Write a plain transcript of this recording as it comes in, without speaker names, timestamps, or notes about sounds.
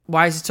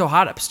Why is it so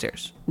hot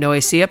upstairs? No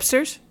AC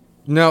upstairs?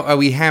 No,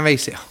 we have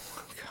AC. Oh,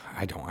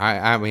 God,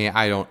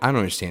 I don't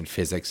understand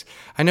physics.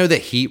 I know that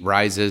heat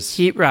rises.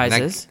 Heat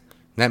rises.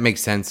 That makes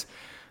sense.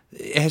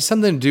 It has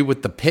something to do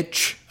with the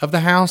pitch of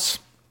the house.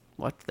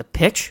 What? The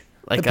pitch?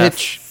 Like The a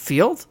pitch.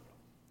 field?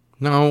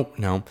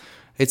 No.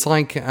 It's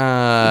like... Who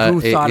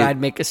thought I'd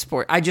make a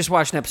sport? I just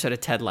watched an episode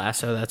of Ted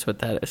Lasso. That's what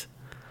that is.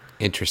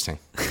 Interesting.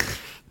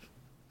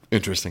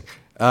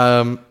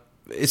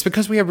 It's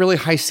because we have really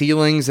high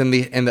ceilings and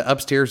the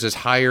upstairs is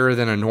higher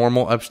than a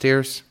normal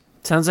upstairs.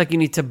 Sounds like you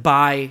need to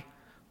buy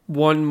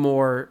one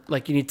more,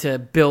 like you need to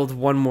build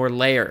one more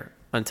layer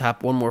on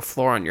top, one more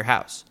floor on your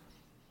house.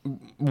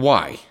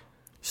 Why?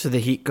 So the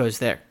heat goes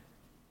there.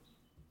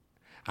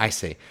 I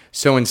see.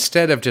 So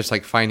instead of just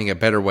like finding a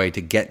better way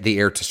to get the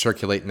air to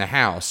circulate in the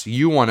house,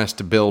 you want us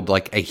to build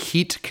like a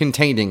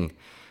heat-containing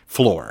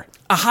floor.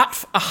 A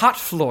hot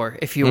floor,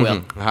 if you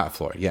will. A hot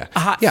floor, yeah. A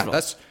hot yeah,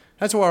 floor.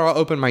 That's where I'll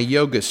open my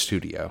yoga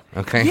studio,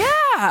 okay?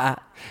 Yeah.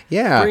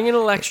 Yeah. Bring in a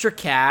little extra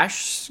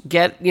cash,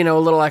 get, a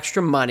little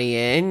extra money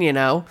in,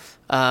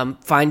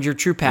 find your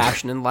true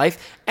passion in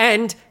life,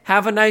 and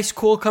have a nice,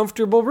 cool,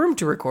 comfortable room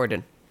to record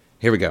in.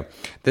 Here we go.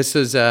 This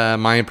is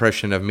my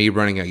impression of me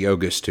running a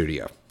yoga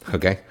studio,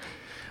 okay?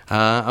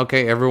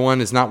 Okay,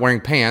 everyone is not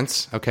wearing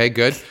pants. Okay,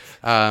 good.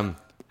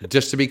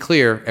 Just to be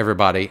clear,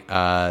 everybody,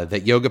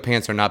 that yoga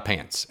pants are not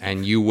pants,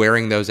 and you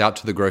wearing those out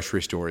to the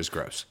grocery store is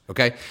gross,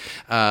 okay?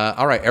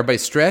 All right, everybody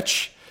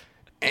stretch,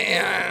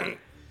 and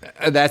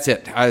that's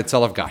it. That's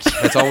all I've got.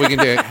 That's all we can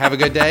do. Have a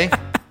good day.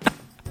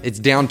 It's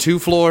down 2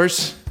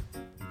 floors.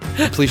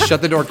 Please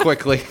shut the door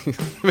quickly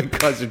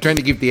because they're trying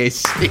to keep the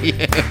AC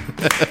in.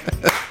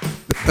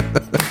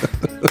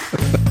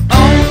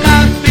 All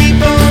my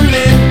people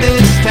in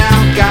this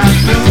town got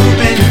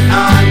moving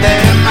on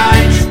their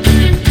minds.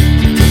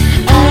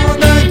 All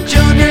the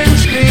children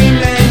scream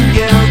and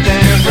yell,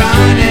 they're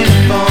running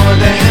for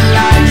their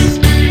lives.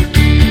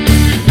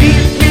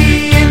 Meet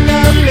me in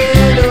the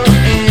middle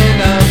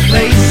in a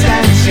place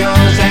that's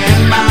yours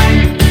and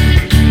mine.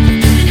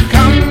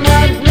 Come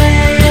what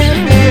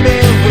may,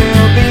 baby,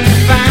 we'll be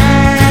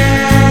fine.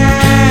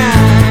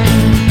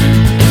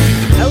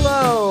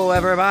 Hello,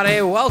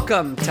 everybody.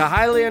 Welcome to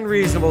Highly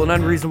Unreasonable, an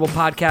unreasonable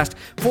podcast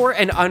for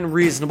an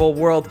unreasonable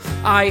world.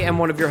 I am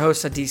one of your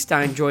hosts, Adi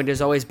Stein, joined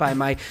as always by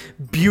my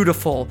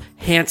beautiful,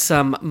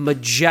 handsome,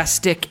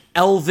 majestic,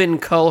 elven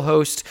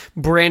co-host,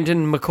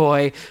 Brandon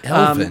McCoy.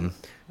 Elven?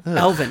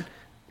 Elven.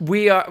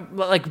 We are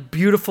like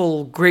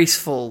beautiful,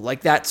 graceful,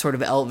 like that sort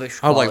of elvish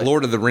Oh, quality. like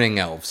Lord of the Ring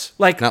elves.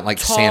 Like not like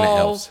tall, Santa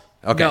elves.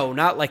 Okay. No,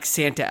 not like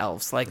Santa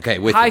elves. Like Okay,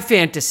 with high you.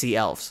 fantasy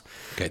elves.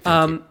 Okay,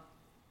 thank you.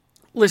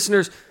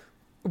 Listeners,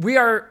 we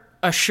are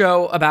a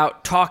show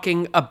about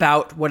talking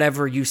about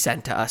whatever you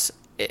send to us.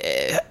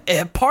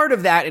 Part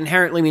of that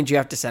inherently means you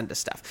have to send us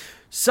stuff.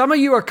 Some of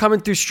you are coming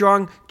through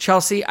strong.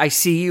 Chelsea, I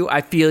see you.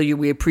 I feel you.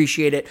 We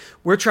appreciate it.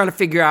 We're trying to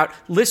figure out,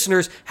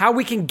 listeners, how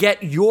we can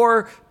get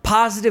your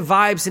positive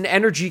vibes and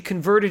energy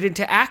converted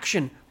into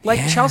action.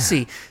 Like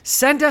Chelsea,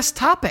 send us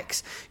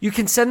topics. You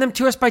can send them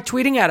to us by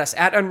tweeting at us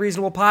at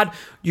UnreasonablePod.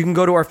 You can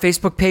go to our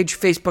Facebook page,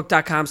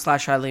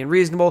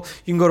 facebook.com/highlyunreasonable.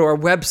 You can go to our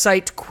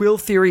website,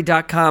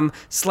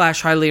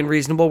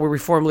 quilltheory.com/highlyunreasonable, where we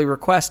formally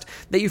request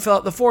that you fill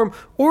out the form,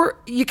 or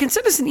you can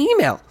send us an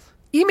email.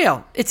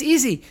 Email. It's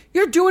easy.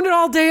 You're doing it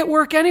all day at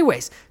work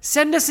anyways.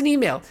 Send us an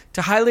email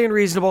to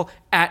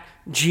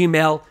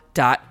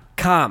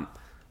highlyunreasonable@gmail.com.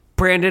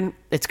 Brandon,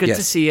 it's good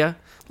to see you.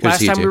 Last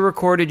see you time we too.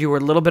 recorded, you were a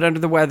little bit under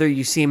the weather.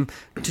 You seem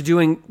to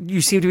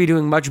be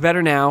doing much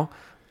better now.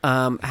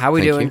 How are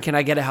we Thank doing? you. Can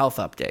I get a health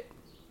update?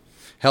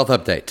 Health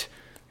update.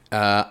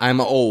 I'm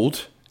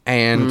old,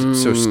 and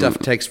so stuff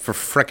takes for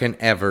frickin'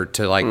 ever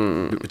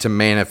to to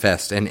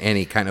manifest in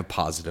any kind of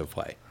positive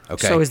way.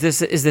 Okay. So is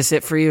this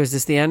it for you? Is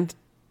this the end?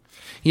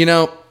 You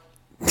know,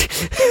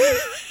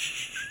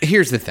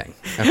 here's the thing,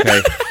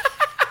 okay?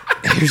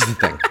 Here's the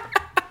thing.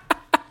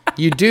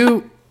 You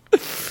do,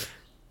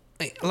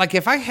 like,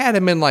 if I had a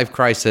midlife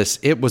crisis,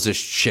 it was a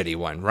shitty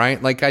one,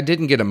 right? Like, I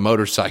didn't get a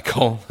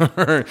motorcycle.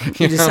 Or,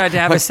 You decided to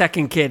have a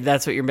second kid.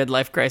 That's what your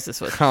midlife crisis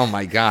was. Oh,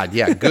 my God.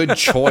 Yeah, good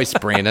choice,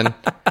 Brandon.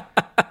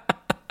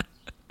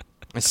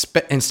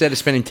 Instead of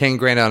spending 10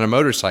 grand on a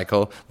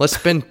motorcycle, let's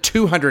spend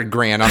 200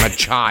 grand on a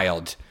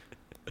child.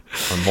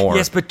 Or more.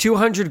 Yes, but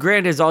 200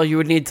 grand is all you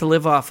would need to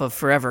live off of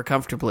forever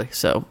comfortably.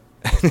 So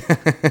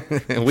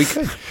We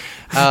could.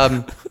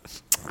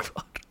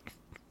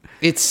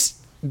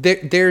 It's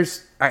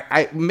there's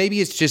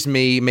maybe it's just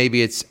me,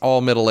 maybe it's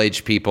all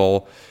middle-aged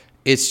people.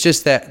 It's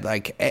just that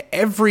like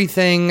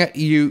everything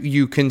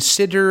you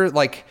consider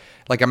like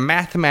a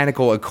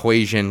mathematical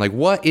equation, like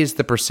what is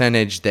the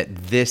percentage that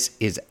this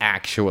is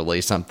actually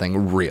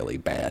something really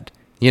bad?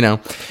 You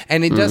know,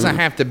 and it doesn't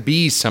have to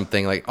be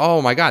something like,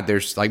 oh my God,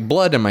 there's like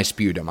blood in my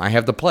sputum, I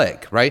have the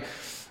plague, right?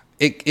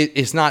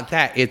 It's not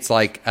that. It's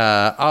like,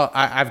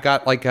 I've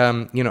got like,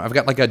 I've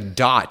got like a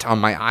dot on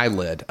my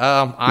eyelid.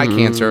 Eye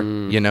cancer,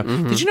 you know.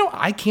 Did you know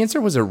eye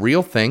cancer was a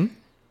real thing?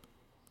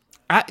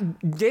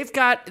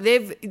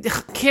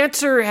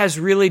 Cancer has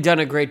really done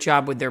a great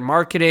job with their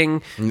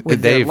marketing,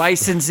 with their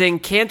licensing.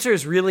 Cancer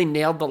has really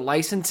nailed the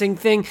licensing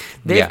thing.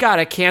 They've got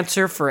a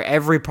cancer for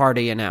every part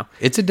of you now.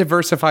 It's a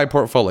diversified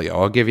portfolio.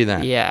 I'll give you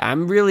that. Yeah,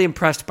 I'm really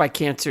impressed by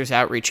Cancer's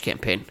outreach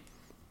campaign.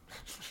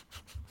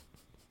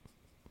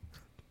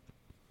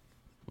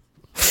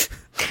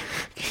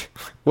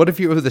 What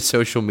if you were the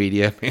social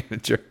media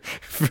manager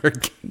for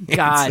Cancer?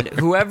 God,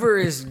 whoever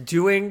is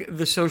doing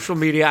the social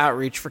media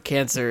outreach for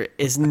Cancer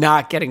is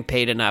not getting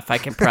paid enough. I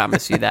can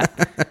promise you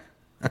that.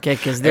 Okay,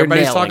 because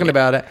Everybody's talking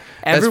about it.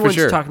 That's for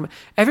sure.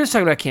 Everyone's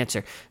talking about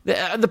cancer.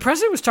 The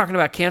president was talking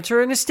about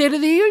cancer in his State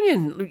of the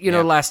Union.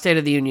 Last State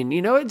of the Union.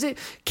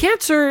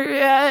 Cancer.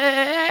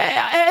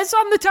 It's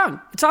on the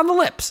tongue. It's on the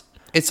lips.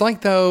 It's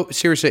like though.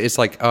 Seriously, it's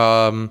like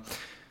I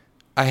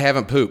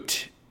haven't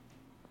pooped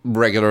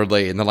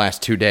regularly in the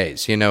last 2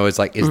 days. It's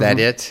like, is that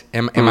it?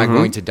 Am I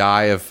going to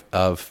die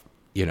of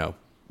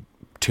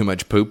too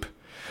much poop?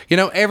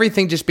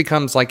 Everything just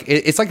becomes like,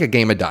 it's like a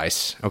game of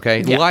dice.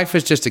 Okay. Yeah. Life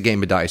is just a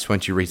game of dice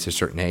once you reach a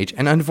certain age.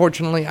 And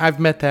unfortunately I've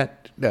met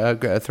that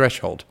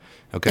threshold.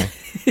 Okay.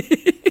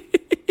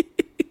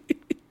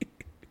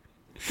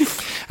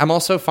 I'm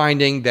also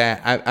finding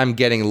that I'm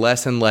getting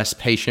less and less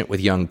patient with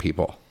young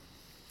people.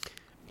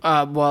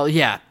 Well,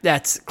 yeah,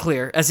 that's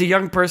clear. As a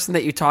young person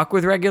that you talk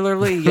with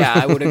regularly, yeah,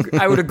 I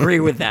would agree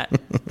with that.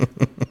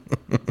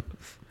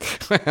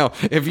 Well,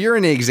 if you're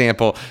an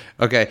example,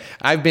 okay,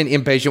 I've been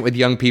impatient with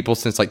young people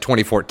since like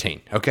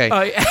 2014. Okay,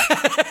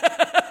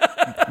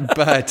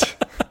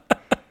 but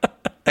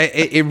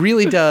it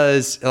really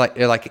does.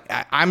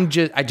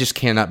 I just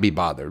cannot be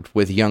bothered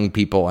with young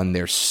people and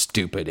their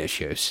stupid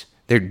issues.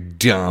 They're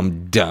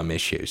dumb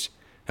issues.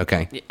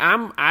 Okay.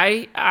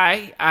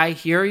 I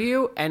hear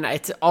you, and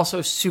it's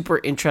also super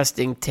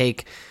interesting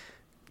take,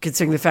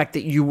 considering the fact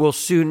that you will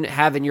soon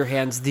have in your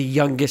hands the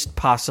youngest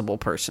possible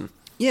person.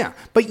 Yeah,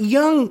 but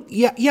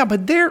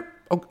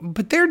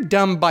but they're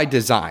dumb by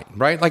design,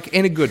 right? Like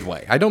in a good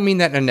way. I don't mean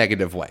that in a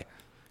negative way.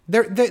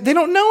 They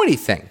don't know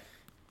anything.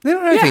 They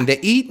don't know anything. They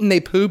eat and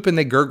they poop and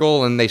they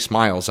gurgle and they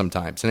smile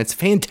sometimes, and it's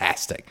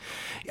fantastic.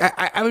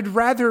 I would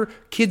rather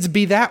kids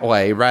be that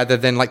way rather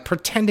than like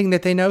pretending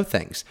that they know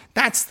things.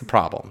 That's the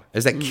problem.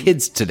 Is that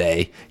kids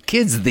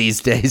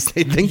these days,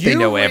 they think they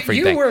know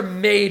everything. You were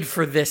made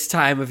for this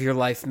time of your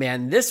life,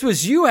 man.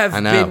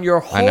 Your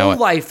whole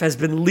life has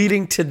been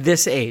leading to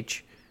this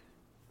age.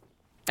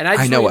 And I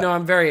just want you to know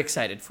I'm very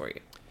excited for you.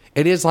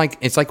 It's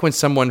like when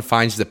someone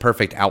finds the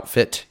perfect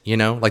outfit,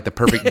 like the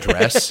perfect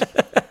dress.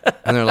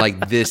 And they're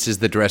like, this is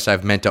the dress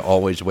I've meant to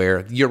always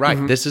wear. You're right.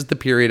 Mm-hmm. This is the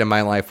period of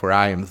my life where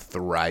I am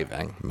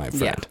thriving, my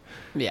friend.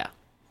 Yeah.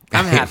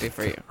 I'm happy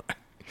for you.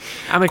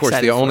 I'm excited. Of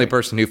course, the only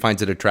person who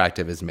finds it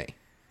attractive is me,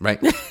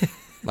 right?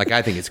 Like,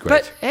 I think it's great.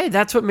 But, hey,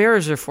 that's what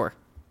mirrors are for.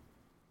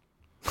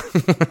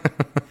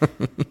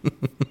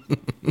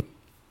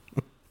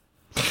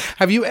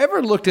 Have you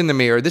ever looked in the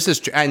mirror? This is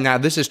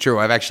true.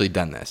 I've actually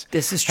done this.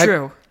 This is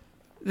true.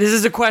 This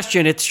is a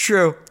question. It's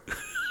true.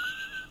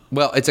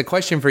 Well, it's a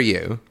question for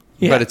you.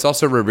 Yeah. But it's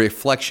also a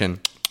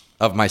reflection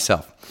of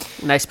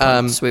myself. Nice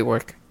pun. Sweet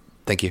work.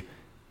 Thank you.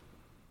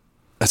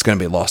 That's going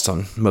to be lost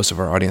on most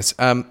of our audience.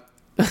 Have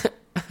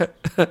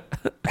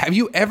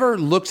you ever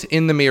looked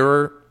in the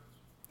mirror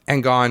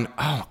and gone,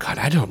 oh, God,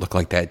 I don't look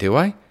like that, do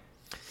I?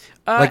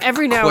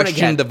 Every now and again.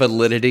 Question the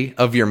validity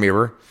of your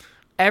mirror?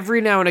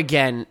 Every now and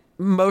again,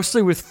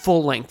 mostly with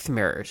full-length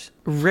mirrors.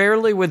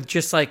 Rarely with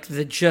just like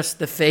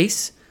the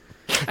face.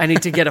 I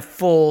need to get the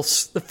full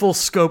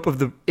scope of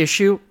the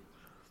issue.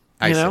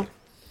 I see.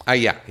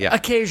 Yeah.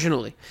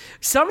 Occasionally.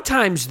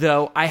 Sometimes,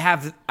 though,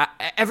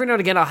 every now and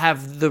again, I'll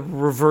have the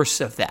reverse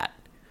of that.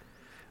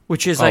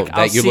 Which is like,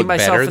 I'll see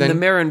myself in the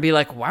mirror and be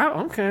like,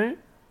 wow, okay.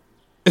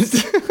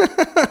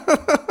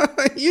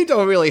 You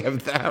don't really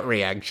have that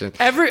reaction.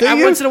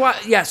 Once in a while.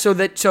 Yeah, so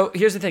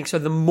here's the thing. So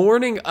the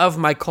morning of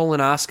my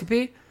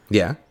colonoscopy,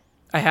 yeah,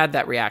 I had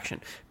that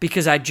reaction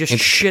because I just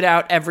shit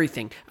out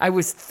everything. I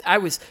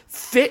was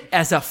fit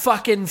as a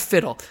fucking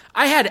fiddle.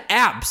 I had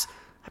abs.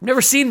 I've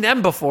never seen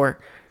them before.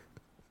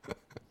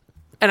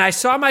 And I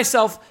saw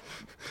myself,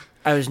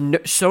 I was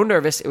so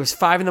nervous. It was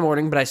 5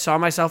 a.m, but I saw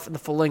myself in the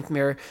full-length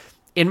mirror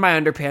in my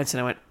underpants,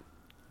 and I went,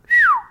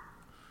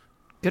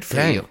 good for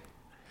you.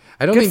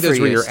 I don't think those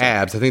were your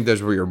abs. I think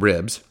those were your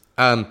ribs.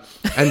 And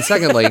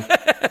secondly,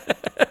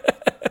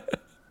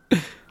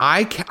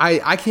 I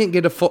can't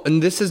get a full,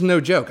 and this is no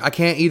joke, I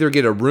can't either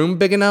get a room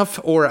big enough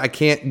or I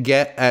can't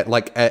get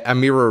a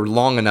mirror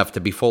long enough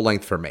to be full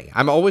length for me.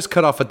 I'm always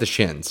cut off at the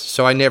shins,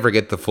 so I never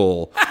get the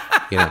full,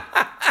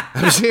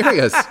 I'm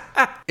serious.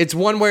 It's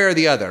one way or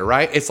the other,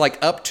 right? It's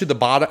like up to the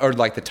bottom or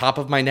like the top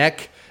of my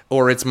neck,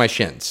 or it's my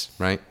shins,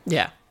 right?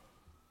 Yeah.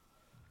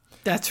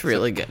 That's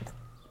really good.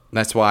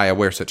 That's why I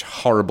wear such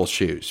horrible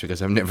shoes,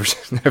 because I've never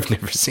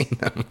seen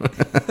them.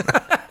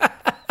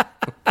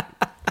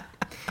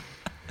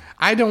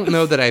 I don't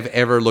know that I've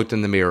ever looked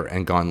in the mirror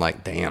and gone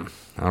like, damn,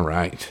 all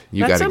right,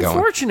 you got it going. That's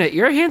unfortunate.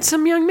 You're a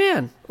handsome young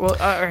man. Well,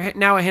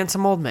 now a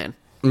handsome old man.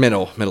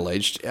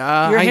 Middle-aged. You're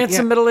a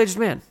handsome middle-aged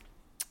man.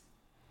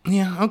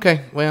 Yeah,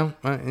 okay. Well,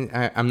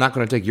 I'm not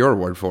going to take your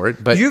word for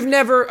it, but You've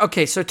never,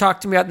 okay, so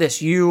talk to me about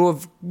this. You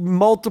have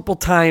multiple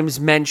times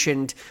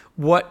mentioned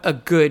what a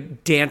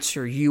good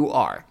dancer you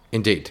are.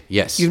 indeed,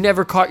 yes. You've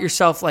never caught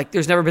yourself, like,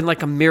 there's never been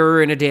like a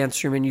mirror in a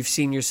dance room and you've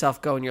seen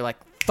yourself go and you're like,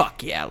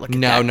 fuck yeah, look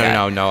at that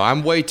guy. No.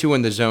 I'm way too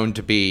in the zone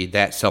to be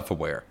that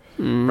self-aware.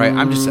 Right?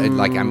 I'm just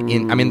like I'm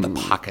in the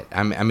pocket.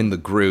 I'm in the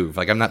groove.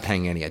 Like I'm not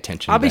paying any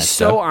attention. I'll to be that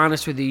so stuff.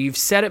 honest with you. You've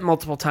said it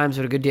multiple times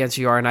what a good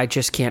dancer you are, and I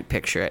just can't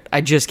picture it.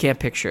 I just can't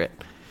picture it.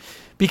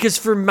 Because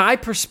from my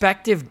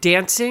perspective,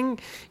 dancing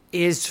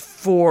is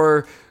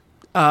for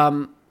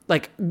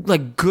like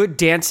good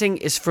dancing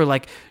is for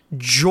like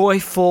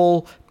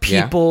joyful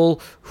people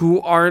who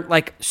aren't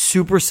like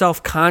super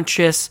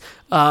self-conscious,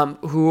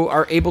 who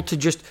are able to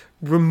just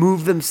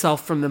remove themselves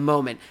from the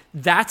moment.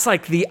 That's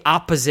like the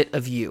opposite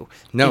of you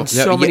in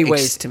so many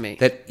ways to me.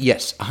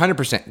 Yes,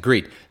 100%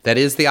 agreed. That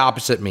is the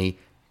opposite of me,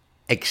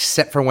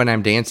 except for when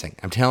I'm dancing.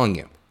 I'm telling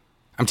you.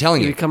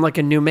 You become like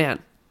a new man.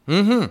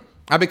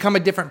 I become a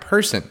different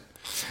person.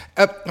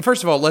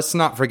 First of all, let's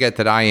not forget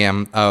that I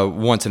am a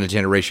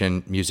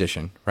once-in-a-generation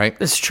musician, right?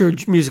 That's true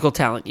musical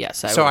talent, yes.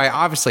 So I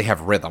obviously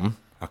have rhythm,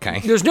 okay?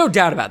 There's no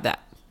doubt about that.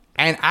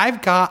 And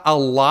I've got a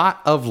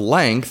lot of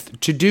length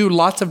to do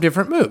lots of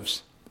different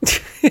moves.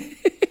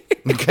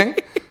 Okay?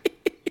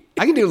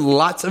 I can do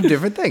lots of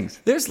different things.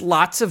 There's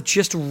lots of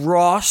just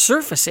raw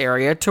surface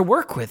area to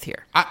work with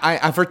here.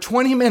 I for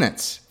 20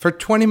 minutes,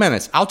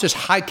 I'll just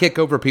high kick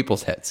over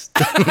people's heads.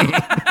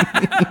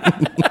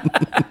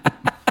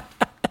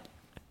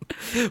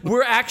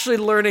 We're actually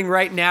learning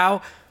right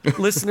now,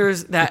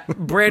 listeners, that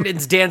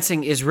Brandon's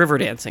dancing is river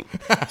dancing.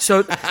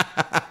 So,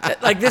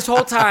 like this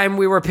whole time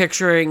we were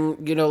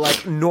picturing,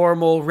 like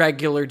normal,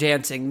 regular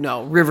dancing.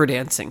 No, river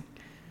dancing.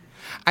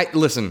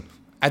 Listen,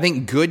 I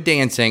think good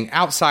dancing,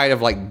 outside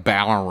of like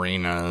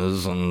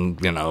ballerinas and,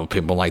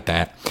 people like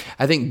that,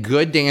 I think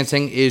good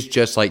dancing is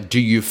just like, do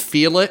you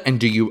feel it and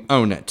do you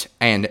own it?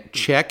 And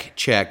check,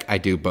 I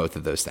do both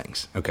of those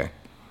things. Okay.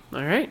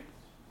 All right.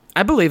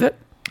 I believe it.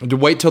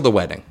 Wait till the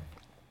wedding.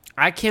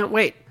 I can't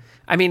wait.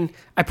 I mean,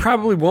 I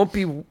probably won't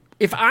be.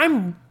 If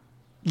I'm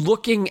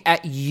looking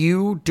at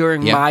you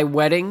during my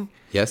wedding.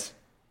 Yes.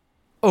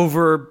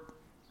 Over,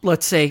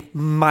 let's say,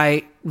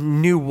 my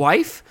new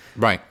wife.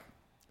 Right.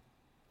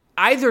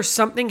 Either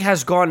something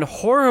has gone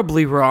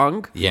horribly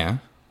wrong. Yeah.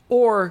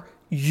 Or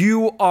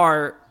you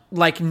are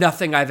like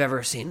nothing I've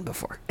ever seen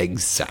before.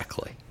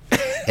 Exactly,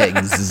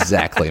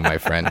 my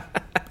friend.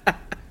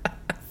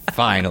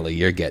 Finally,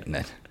 you're getting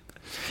it.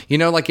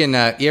 Like in,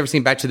 you ever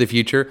seen Back to the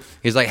Future?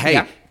 He's like,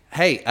 hey,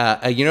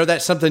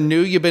 that's something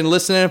new you've been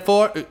listening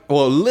for?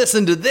 Well,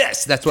 listen to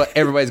this. That's what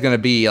everybody's going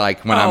to be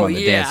like when I'm on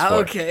the dance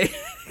floor. Okay.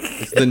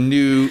 It's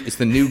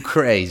the new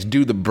craze.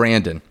 Do the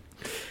Brandon.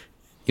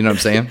 You know what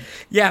I'm saying?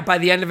 Yeah, by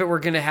the end of it, we're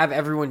going to have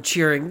everyone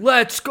cheering,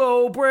 "Let's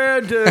go,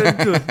 Brandon."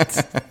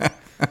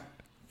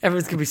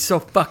 Everyone's going to be so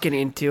fucking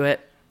into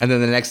it. And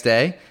then the next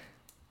day,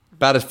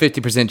 about a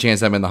 50%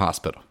 chance I'm in the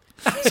hospital.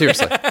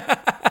 Seriously.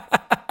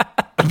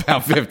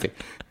 About 50.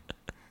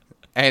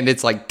 And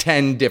it's like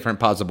 10 different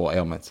possible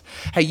ailments.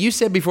 Hey, you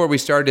said before we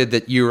started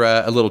that you're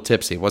a little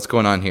tipsy. What's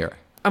going on here?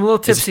 I'm a little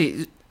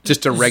tipsy.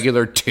 Just a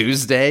regular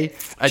Tuesday?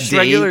 Just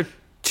regular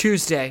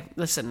Tuesday.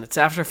 Listen, it's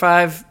after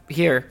 5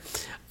 here.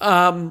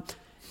 Zoe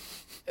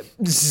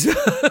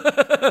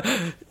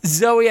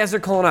has her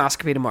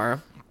colonoscopy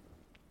tomorrow.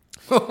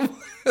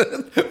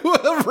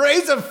 Well,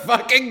 raise a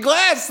fucking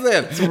glass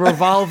then. It's a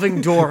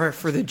revolving door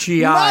for the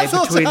GI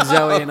between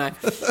Zoe and I.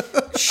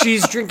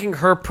 She's drinking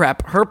her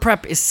prep. Her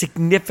prep is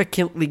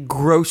significantly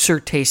grosser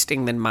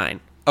tasting than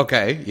mine.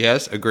 Okay,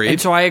 yes, agreed. And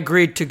so I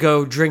agreed to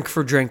go drink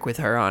for drink with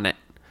her on it.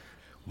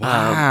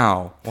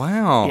 Wow.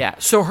 Yeah,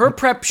 so her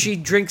prep, she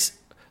drinks,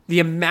 the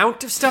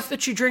amount of stuff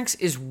that she drinks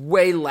is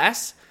way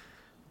less,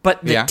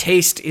 but the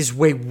taste is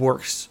way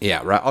worse.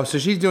 Yeah, right. Oh, so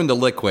she's doing the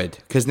liquid,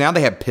 because now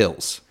they have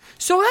pills.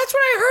 So that's what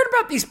I heard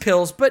about these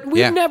pills, but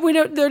we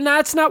know they're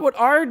not. It's not what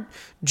our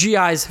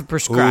GIs have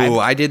prescribed. Ooh,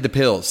 I did the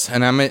pills,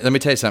 and let me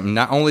tell you something.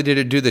 Not only did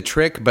it do the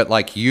trick, but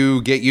like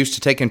you get used to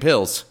taking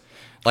pills.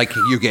 Like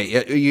you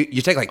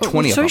take like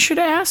 20 of them. So you should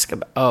ask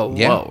about. Oh,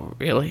 yeah. Whoa,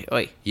 really?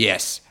 Oy.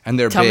 Yes, and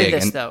they're Tell big. Tell me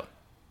this though.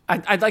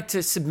 I'd like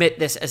to submit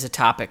this as a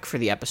topic for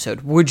the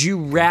episode. Would you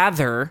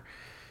rather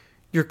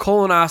your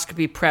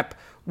colonoscopy prep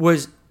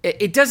was?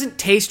 It doesn't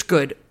taste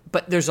good,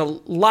 but there's a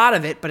lot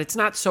of it, but it's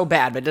not so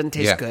bad, but it doesn't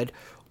taste good.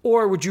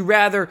 Or would you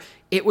rather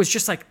it was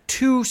just like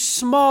 2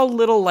 small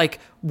little like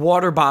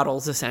water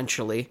bottles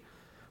essentially,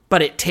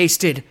 but it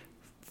tasted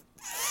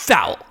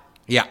foul?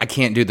 Yeah, I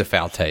can't do the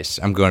foul taste.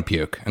 I'm going to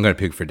puke. I'm going to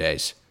puke for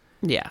days.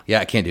 Yeah.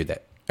 Yeah, I can't do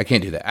that.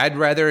 I'd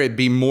rather it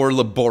be more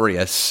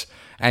laborious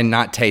and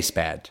not taste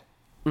bad.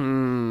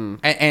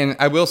 And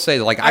I will say,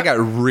 like, I got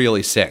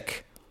really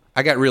sick.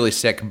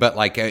 But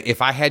like,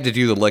 if I had to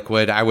do the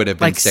liquid, I would have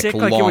been like sick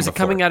long like it was before.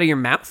 coming out of your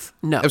mouth?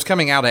 No. It was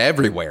coming out of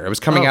everywhere. It was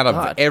coming out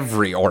of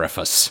every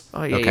orifice.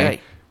 Oh, yeah,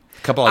 okay?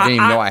 A couple I didn't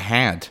even know I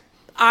had.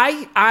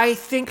 I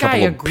think I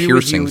agree with you.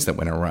 Piercings that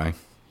went awry.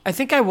 I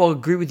think I will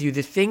agree with you.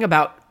 The thing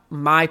about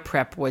my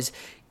prep was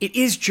it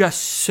is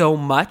just so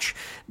much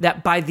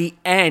that by the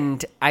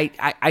end,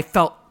 I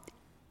felt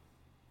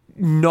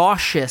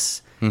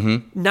nauseous.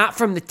 Not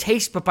from the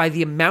taste, but by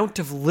the amount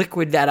of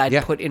liquid that I'd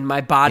put in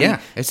my body.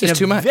 Yeah, it's just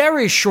too much.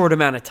 Very short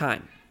amount of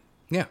time.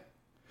 Yeah.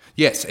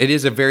 Yes, it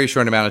is a very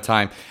short amount of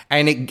time,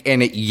 and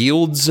it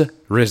yields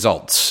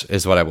results,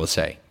 is what I will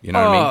say. You know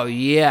what I mean? Oh,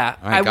 yeah.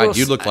 My God,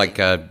 you look like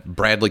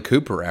Bradley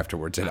Cooper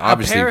afterwards. It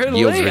obviously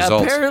yields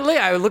results. Apparently,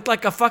 I looked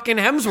like a fucking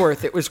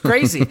Hemsworth. It was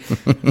crazy.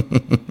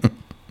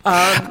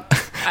 I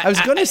was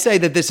going to say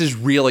that this is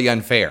really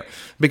unfair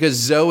because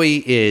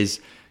Zoe is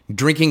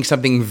drinking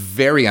something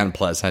very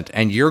unpleasant,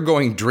 and you're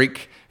going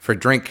drink for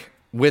drink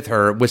with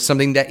her with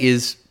something that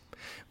is,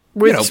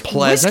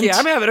 pleasant. Whiskey.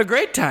 I'm having a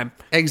great time.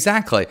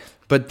 Exactly.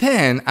 But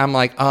then I'm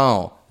like,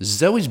 oh,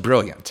 Zoe's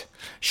brilliant.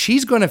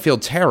 She's going to feel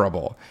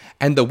terrible,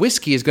 and the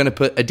whiskey is going to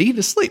put Adee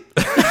to sleep.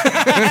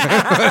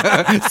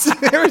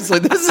 Seriously,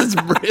 this is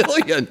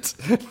brilliant.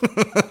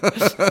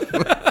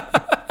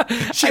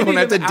 She won't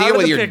have to deal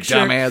with your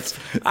dumbass.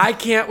 I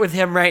can't with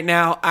him right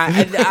now.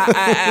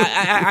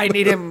 I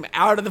need him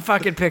out of the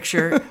fucking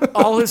picture.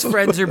 All his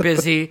friends are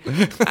busy.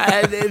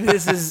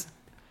 This is...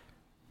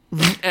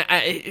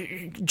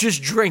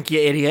 just drink, you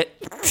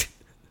idiot.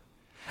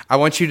 I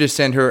want you to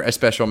send her a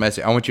special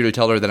message. I want you to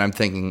tell her that I'm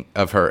thinking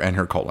of her and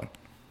her colon.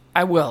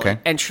 I will. Okay.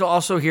 And she'll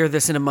also hear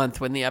this in a month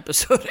when the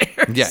episode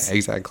airs. Yeah,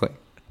 exactly.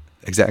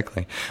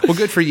 Well,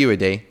 good for you,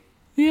 Adee.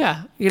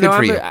 Yeah.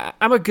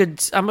 I'm a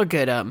good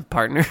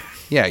partner.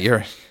 Yeah,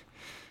 you're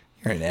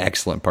an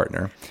excellent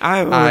partner.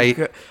 I'm a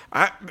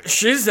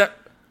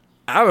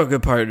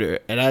good partner,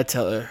 and I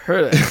tell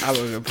her that I'm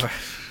a good partner.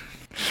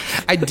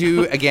 I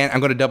do. Again,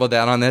 I'm going to double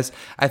down on this.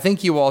 I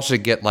think you all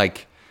should get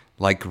like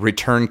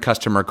return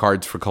customer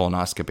cards for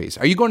colonoscopies.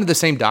 Are you going to the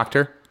same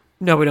doctor?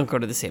 No, we don't go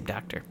to the same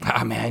doctor.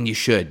 Ah, man, you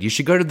should. You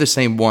should go to the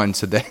same one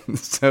so that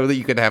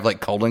you could have like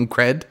colon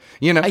cred.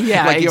 Yeah,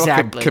 like exactly. You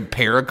all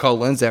compare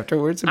colons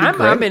afterwards.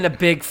 I'm in a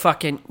big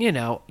fucking. You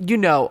know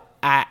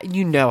how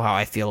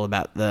I feel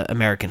about the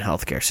American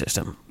healthcare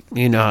system.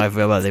 You know how I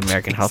feel about the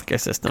American healthcare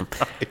system.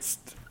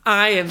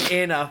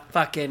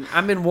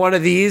 I'm in one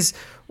of these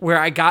where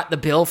I got the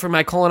bill for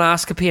my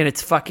colonoscopy and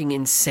it's fucking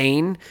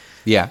insane.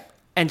 Yeah.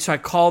 And so I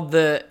called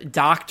the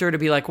doctor to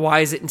be like, why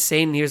is it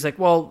insane? And he was like,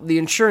 well, the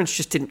insurance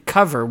just didn't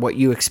cover what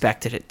you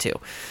expected it to.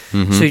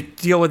 Mm-hmm. So you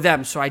deal with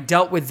them. So I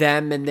dealt with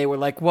them and they were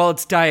like, well,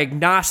 it's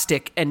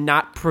diagnostic and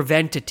not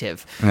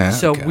preventative. Oh,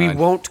 so God. we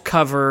won't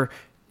cover,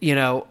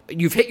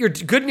 you've hit your,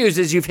 good news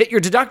is you've hit your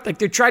deduct. Like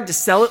they tried to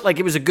sell it like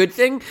it was a good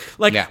thing.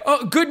 Like,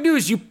 oh, good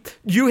news, you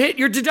hit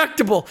your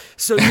deductible.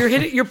 So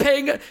you're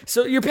paying us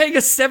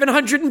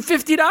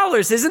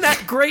 $750. Isn't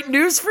that great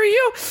news for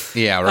you?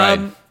 Yeah,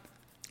 right.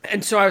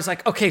 And so I was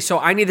like, okay, so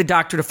I need the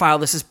doctor to file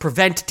this as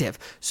preventative.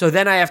 So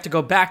then I have to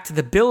go back to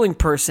the billing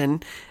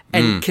person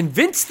and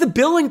convince the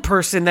billing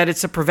person that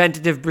it's a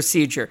preventative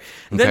procedure.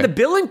 Okay. Then the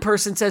billing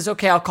person says,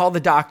 okay, I'll call the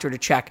doctor to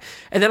check.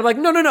 And then I'm like,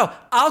 no,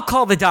 I'll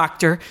call the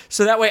doctor.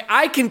 So that way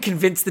I can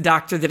convince the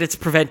doctor that it's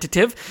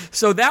preventative.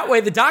 So that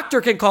way the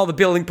doctor can call the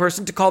billing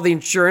person to call the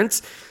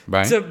insurance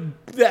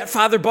that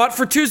father bought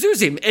for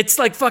Tuzuzim. It's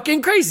like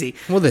fucking crazy.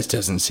 Well, this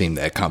doesn't seem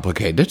that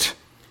complicated.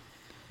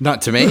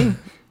 Not to me.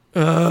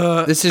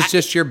 This is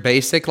just your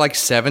basic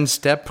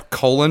 7-step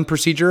colon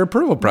procedure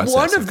approval process.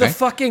 One of the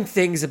fucking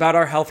things about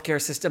our healthcare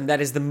system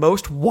that is the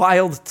most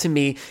wild to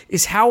me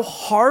is how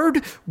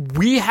hard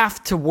we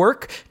have to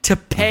work to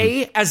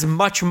pay as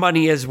much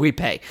money as we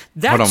pay.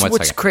 That's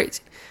what's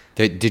crazy.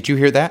 Did you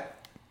hear that?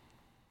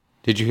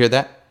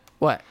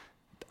 What?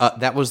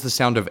 That was the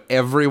sound of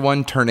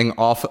everyone turning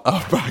off a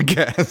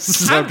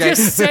podcast. I'm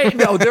just saying,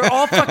 no, they're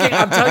all fucking,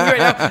 I'm telling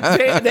you right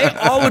now, they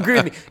all agree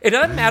with me. It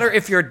doesn't matter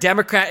if you're a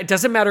Democrat. It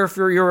doesn't matter if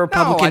you're a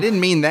Republican. No, I didn't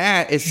mean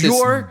that. It's just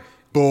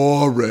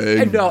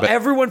boring. No,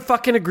 everyone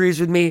fucking agrees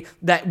with me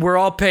that we're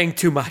all paying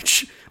too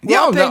much.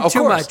 Of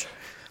course.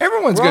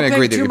 Everyone's going to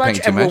agree that you're paying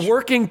too much. And we're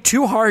working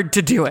too hard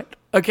to do it,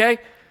 okay?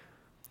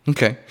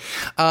 Okay.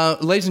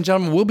 Ladies and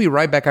gentlemen, we'll be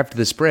right back after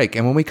this break.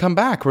 And when we come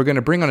back, we're going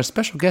to bring on a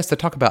special guest to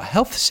talk about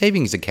health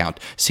savings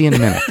account. See you in a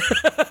minute.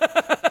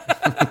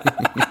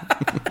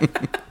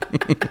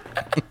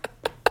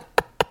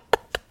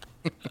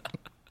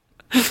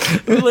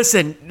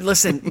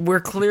 Listen, we're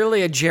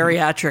clearly a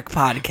geriatric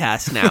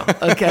podcast now,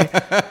 okay?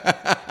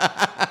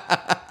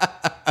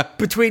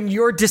 Between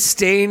your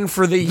disdain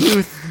for the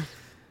youth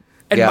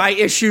and my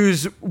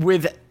issues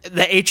with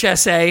the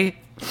HSA,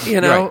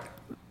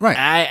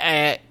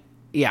 Right.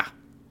 Yeah.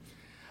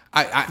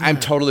 I'm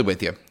totally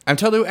with you.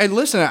 Hey,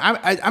 listen,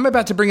 I'm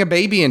about to bring a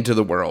baby into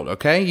the world.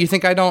 Okay, you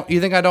think I don't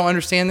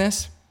understand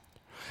this?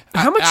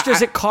 How much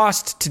does it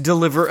cost to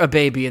deliver a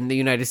baby in the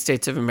United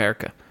States of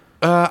America?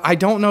 I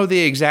don't know the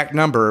exact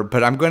number,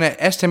 but I'm going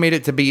to estimate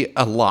it to be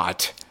a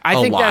lot.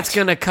 I think that's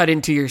going to cut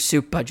into your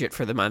soup budget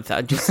for the month.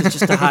 It's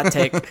just a hot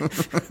take.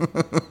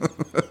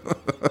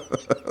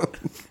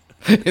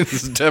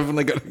 It's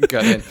definitely going to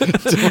cut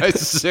into my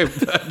soup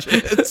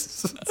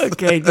budgets.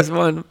 Okay, just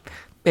want to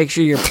make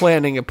sure you're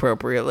planning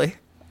appropriately.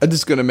 I'm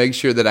just going to make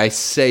sure that I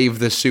save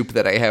the soup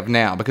that I have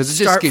now because it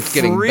just Start keeps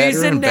getting better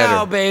freezing and better.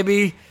 now,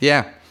 baby.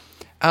 Yeah.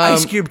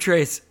 Ice cube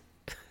trays.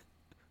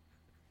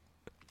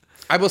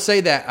 I will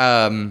say that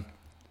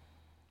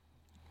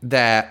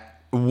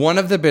that one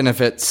of the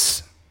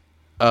benefits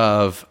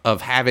of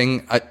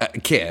having a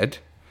kid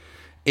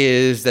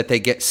is that they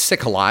get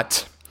sick a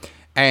lot,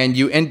 and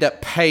you end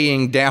up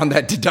paying down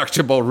that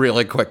deductible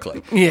really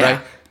quickly. Yeah.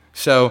 Right?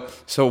 So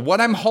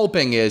what I'm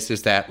hoping is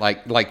that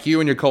like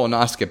you and your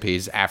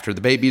colonoscopies, after the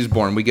baby's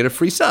born, we get a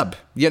free sub.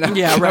 You know?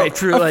 Yeah, right,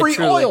 truly, a free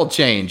truly. oil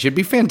change. It'd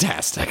be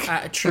fantastic.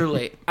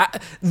 Truly.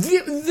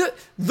 The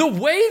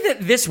way that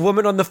this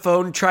woman on the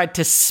phone tried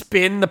to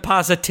spin the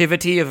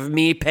positivity of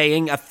me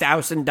paying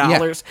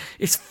 $1,000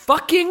 is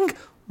fucking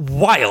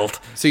wild.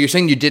 So you're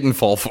saying you didn't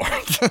fall for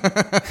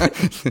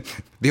it?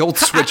 The old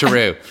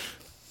switcheroo.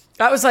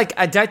 I was like,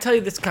 did I tell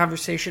you this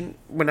conversation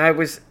when I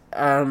was,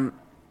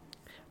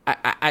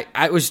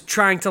 I was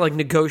trying to like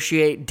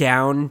negotiate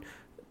down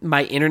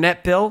my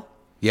internet bill.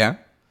 Yeah.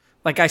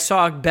 Like I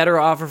saw a better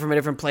offer from a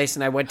different place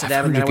and I went to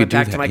them and heard then I you went could do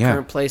back to that, my yeah.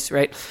 current place,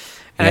 right?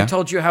 And Yeah. I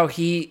told you how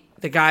the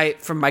guy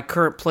from my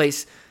current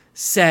place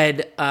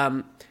said,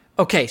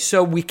 okay,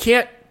 so we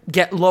can't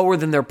get lower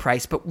than their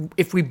price, but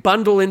if we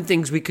bundle in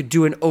things, we could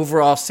do an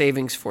overall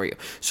savings for you.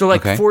 So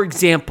like, Okay. for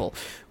example,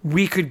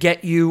 we could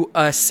get you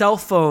a cell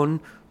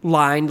phone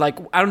line. Like,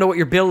 I don't know what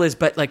your bill is,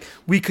 but like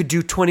we could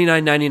do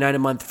 $29.99 a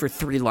month for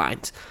 3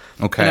 lines.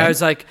 Okay. And I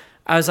was like,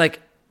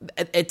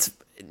 it's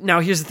now.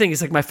 Here's the thing: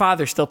 is like my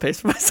father still pays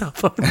for my cell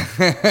phone,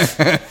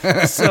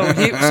 so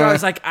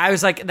I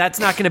was like, that's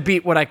not going to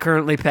beat what I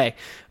currently pay.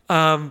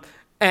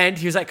 And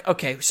he was like,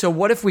 okay, so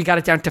what if we got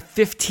it down to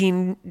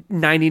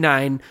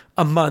 $15.99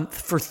 a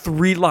month for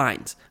 3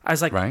 lines? I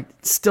was like, Right.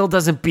 still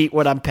doesn't beat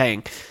what I'm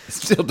paying.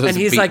 Still doesn't And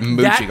he's beat like,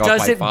 mooching off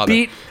my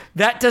father.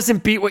 that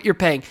doesn't beat what you're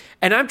paying.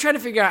 And I'm trying to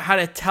figure out how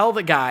to tell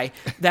the guy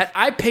that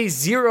I pay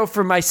 0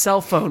 for my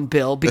cell phone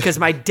bill because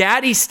my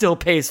daddy still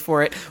pays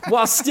for it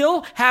while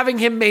still having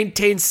him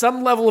maintain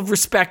some level of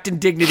respect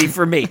and dignity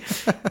for me.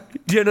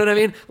 Do you know what I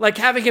mean? Like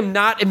having him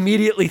not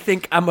immediately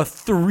think I'm a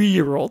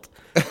 3-year-old.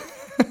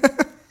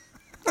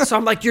 So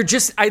I'm like,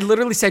 I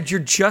literally said, you're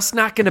just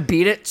not going to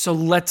beat it. So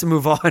let's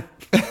move on.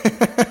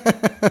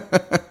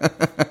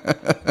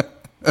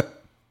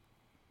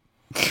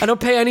 I don't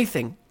pay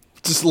anything.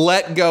 Just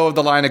let go of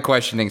the line of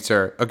questioning,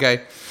 sir.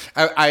 Okay?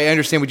 I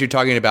understand what you're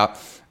talking about.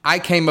 I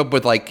came up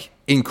with like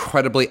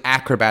incredibly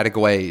acrobatic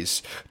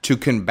ways to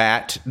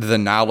combat the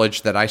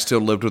knowledge that I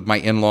still lived with my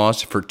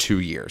in-laws for 2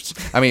 years.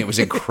 I mean, it was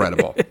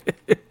incredible.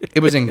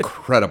 It was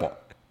incredible.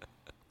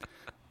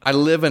 I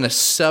live in a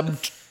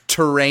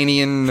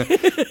subterranean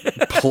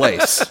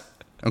place.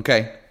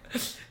 Okay?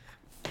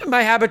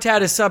 My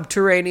habitat is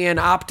subterranean,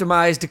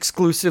 optimized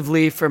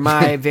exclusively for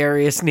my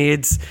various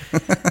needs.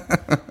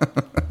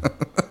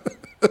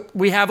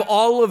 We have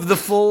all of the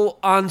full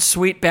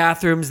ensuite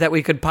bathrooms that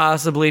we could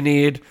possibly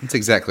need. That's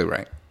exactly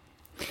right.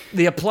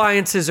 The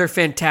appliances are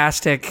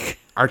fantastic.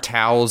 Our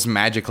towels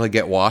magically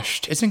get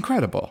washed. It's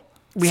incredible.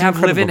 We have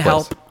live-in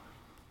help.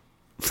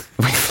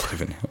 We have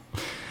live-in help.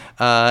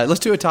 Let's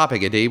do a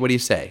topic, Adi. What do you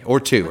say? Or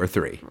 2 or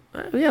 3.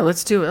 Yeah,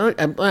 let's do it.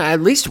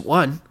 At least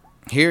one.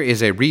 Here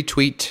is a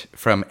retweet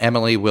from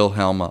Emily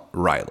Wilhelm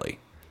Riley.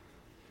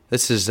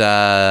 This is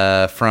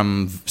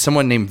from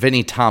someone named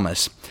Vinnie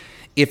Thomas.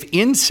 If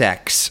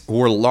insects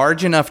were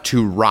large enough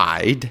to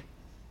ride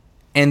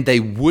and they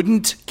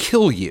wouldn't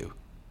kill you,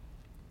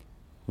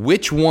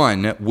 which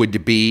one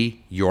would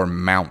be your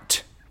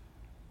mount?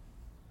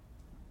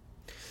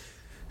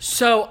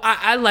 So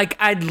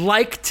I'd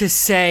like to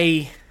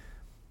say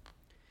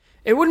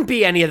it wouldn't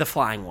be any of the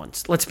flying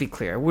ones. Let's be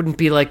clear. It wouldn't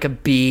be like a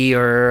bee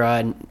or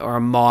a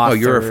moth. Oh,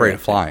 you're or afraid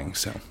of flying,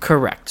 so.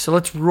 Correct. So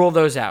let's rule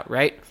those out,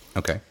 right?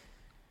 Okay.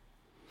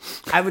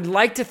 I would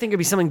like to think it'd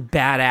be something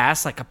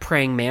badass, like a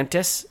praying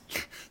mantis.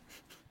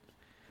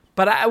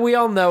 But we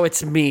all know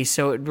it's me,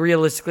 so it'd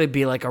realistically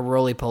be like a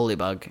roly-poly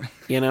bug,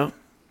 you know?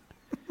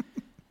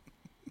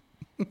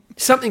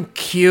 Something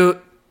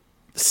cute,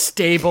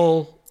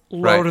 stable,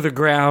 low Right. to the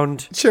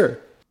ground, Sure.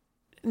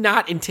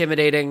 not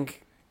intimidating.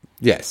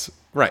 Yes,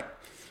 right.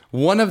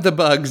 One of the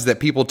bugs that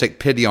people take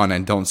pity on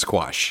and don't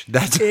squash.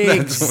 That's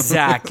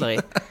Exactly.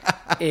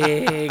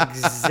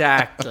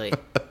 Exactly.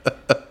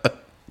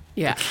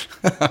 Yeah.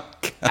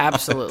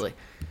 Absolutely.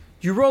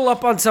 You roll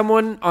up on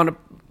someone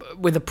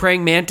with a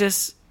praying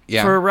mantis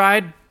for a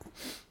ride,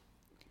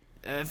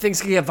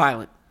 things can get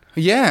violent.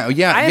 Yeah.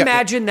 I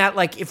imagine that,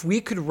 like, if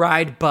we could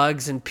ride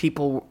bugs and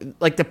people,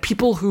 like the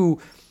people who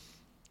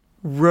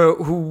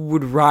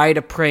would ride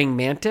a praying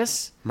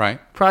mantis, Right.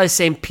 probably the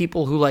same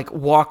people who like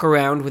walk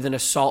around with an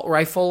assault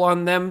rifle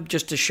on them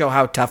just to show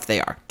how tough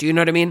they are. Do you know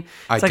what I mean?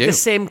 It's like do. the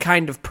same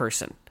kind of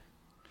person.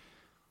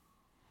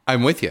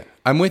 I'm with you.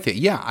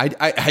 Yeah,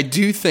 I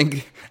do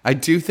think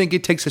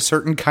it takes a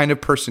certain kind of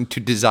person to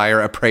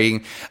desire a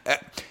praying,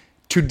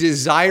 to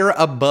desire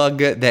a bug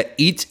that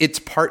eats its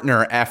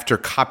partner after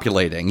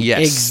copulating. Yes,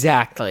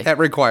 Exactly. That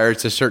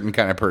requires a certain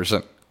kind of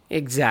person.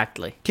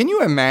 Exactly. Can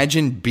you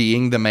imagine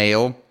being the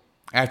male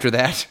after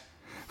that?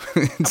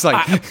 It's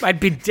like, I'd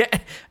be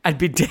dead. I'd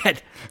be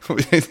dead.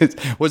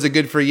 was it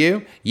good for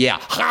you? Yeah.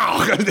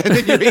 And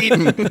then you're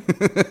eating.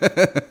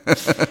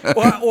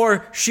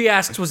 Or she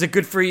asks, was it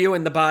good for you?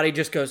 And the body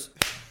just goes.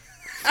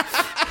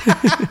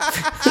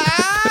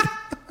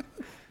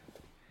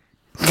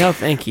 No,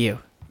 thank you.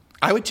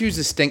 I would choose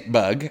a stink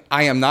bug.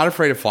 I am not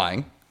afraid of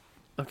flying.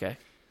 Okay.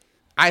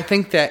 I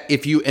think that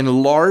if you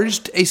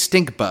enlarged a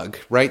stink bug,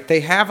 right,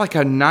 they have like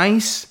a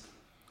nice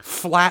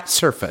flat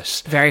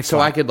surface. Very So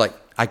flat.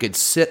 I could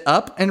sit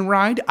up and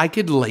ride. I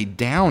could lay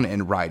down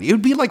and ride. It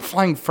would be like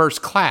flying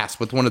first class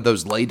with one of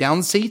those lay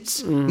down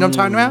seats. You know what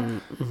I'm talking about?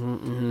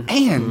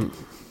 And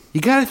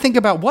you got to think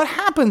about what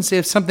happens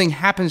if something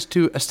happens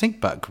to a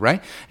stink bug,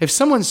 right? If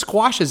someone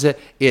squashes it,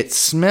 it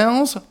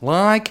smells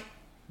like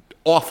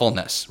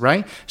awfulness,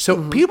 right?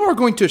 So people are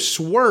going to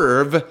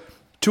swerve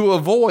to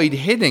avoid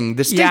hitting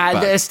the stink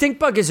bug. The stink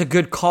bug is a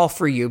good call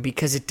for you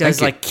because it does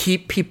Thank you.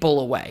 keep people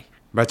away.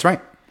 That's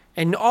right.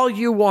 And all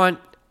you want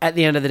at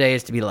the end of the day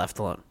is to be left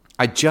alone.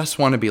 I just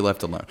want to be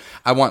left alone.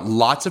 I want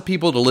lots of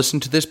people to listen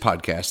to this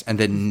podcast and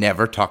then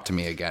never talk to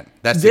me again.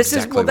 That's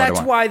exactly what I That's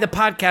want. why the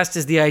podcast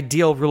is the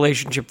ideal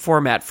relationship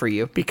format for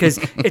you, because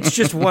it's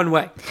just one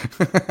way.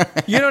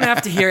 You don't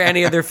have to hear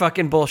any of their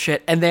fucking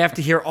bullshit, and they have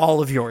to hear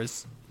all of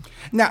yours.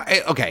 Now,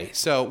 okay,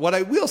 so what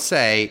I will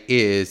say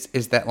is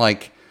that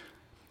like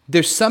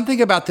there's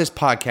something about this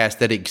podcast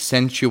that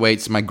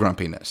accentuates my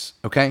grumpiness,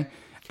 okay?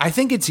 I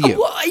think it's you.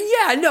 Well,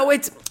 yeah,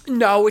 it's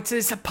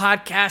a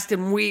podcast,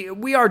 and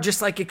we are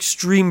just like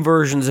extreme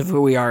versions of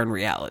who we are in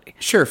reality.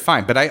 Sure,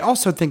 fine, but I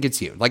also think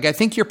it's you. Like I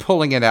think you're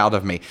pulling it out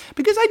of me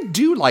because I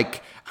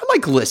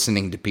like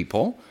listening to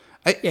people.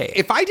 Yeah.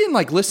 If I didn't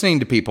like listening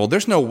to people,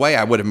 there's no way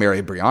I would have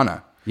married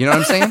Brianna. You know what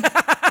I'm saying?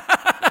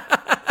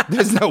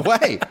 There's no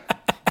way.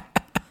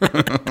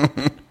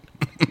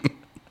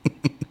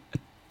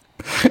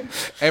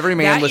 Every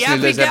man listening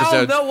to this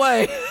episode. No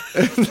way.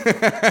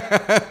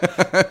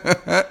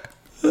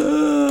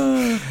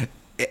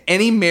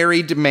 Any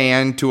married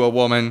man to a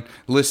woman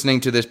listening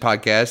to this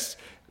podcast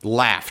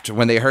laughed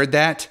when they heard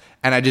that,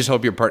 and I just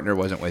hope your partner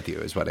wasn't with you,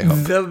 is what I hope.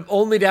 The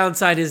only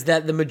downside is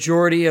that the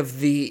majority of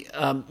the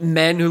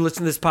men who listen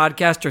to this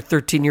podcast are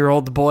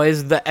 13-year-old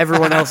boys.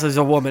 Everyone else is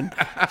a woman.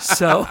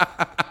 So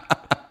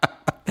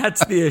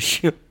that's the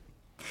issue.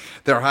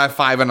 They're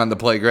high-fiving on the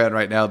playground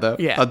right now, though.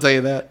 Yeah. I'll tell you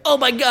that. Oh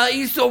my God,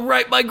 he's so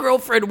right. My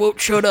girlfriend won't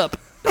shut up.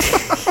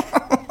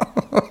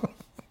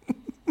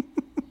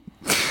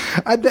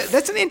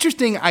 That's an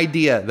interesting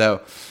idea,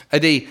 though.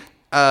 Adi,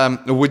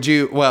 would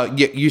you? Well,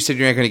 you said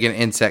you're not going to get an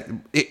insect.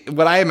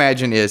 What I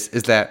imagine is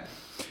that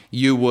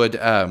you would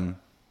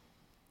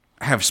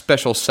have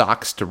special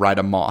socks to ride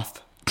a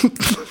moth.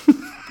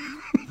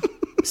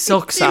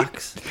 Silk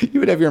socks.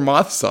 You would have your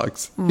moth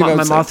socks. You know what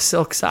My I'm saying? moth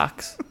silk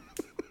socks.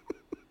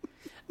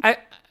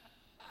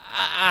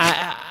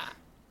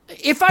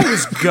 If I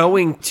was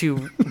going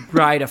to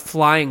ride a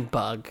flying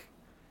bug,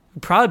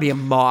 it'd probably be a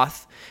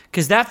moth,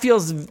 because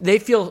they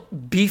feel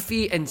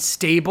beefy and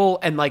stable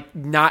and like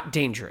not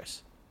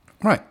dangerous.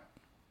 Right.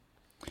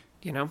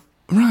 You know,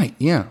 Right.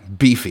 Yeah.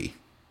 Beefy.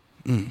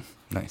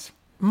 Nice.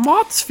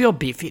 moths feel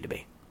beefy to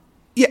me.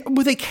 Yeah.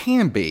 Well, they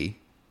can be.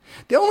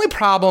 The only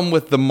problem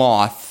with the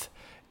moth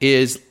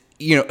is,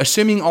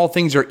 assuming all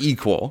things are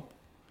equal,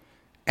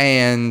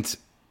 and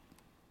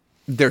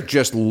they're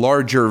just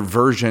larger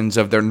versions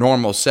of their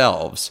normal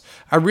selves.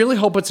 I really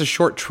hope it's a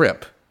short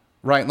trip,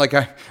 right? Like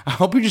I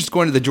hope you're just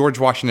going to the George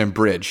Washington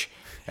Bridge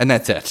and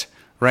that's it,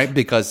 right?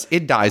 Because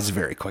it dies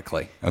very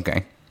quickly.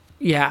 Okay.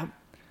 Yeah,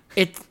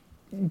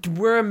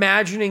 we're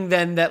imagining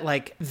then that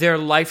like their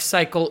life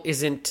cycle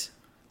isn't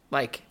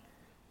like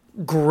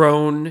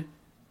grown.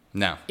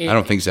 No, I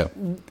don't think so.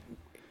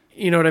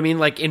 You know what I mean?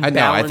 Like in I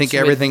balance. think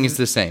everything is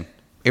the same.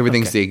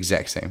 Everything's Okay. the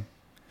exact same.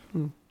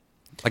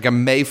 Like a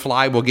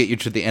mayfly will get you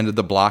to the end of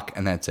the block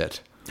and that's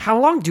it. How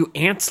long do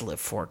ants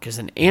live for? Because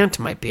an ant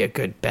might be a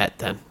good bet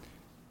then.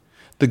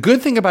 The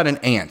good thing about an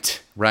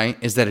ant, right,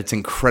 is that it's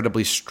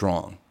incredibly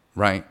strong,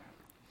 right?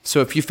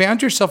 So if you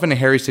found yourself in a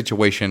hairy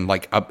situation,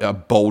 like a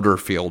boulder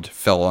field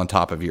fell on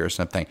top of you or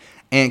something,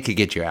 ant could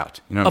get you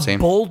out. You know what I'm saying?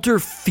 Boulder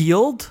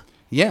field?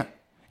 Yeah.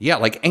 Yeah,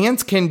 like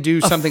ants can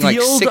do something a like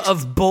field 6...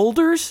 of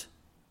boulders?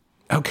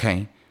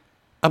 Okay.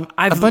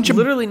 I've a bunch of...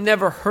 literally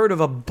never heard of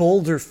a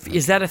boulder.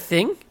 Is that a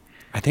thing?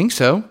 I think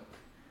so.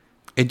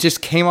 It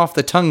just came off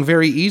the tongue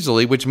very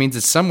easily, which means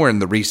it's somewhere in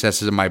the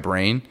recesses of my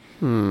brain.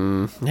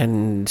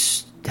 And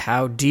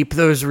how deep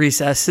those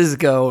recesses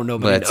go,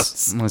 nobody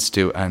knows. Let's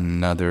do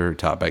another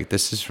topic.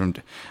 This is from...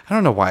 I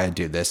don't know why I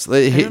do this.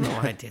 I don't know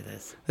why I do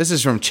this. This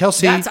is from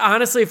Chelsea. That's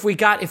honestly, if we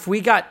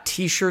got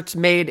T-shirts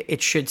made,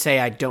 it should say,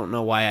 "I don't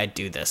know why I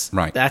do this."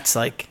 Right. That's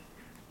like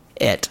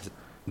it.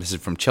 This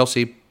is from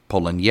Chelsea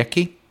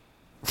Poloniecki.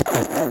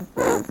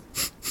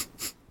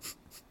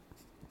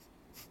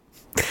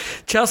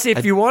 Chelsea,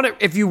 if you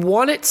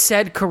want it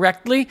said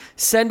correctly,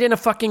 send in a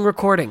fucking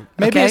recording.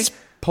 Maybe okay? it's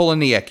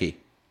Poloniecki.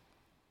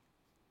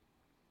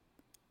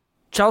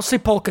 Chelsea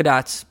polka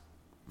dots.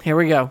 Here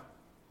we go.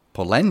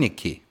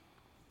 Poleniecki.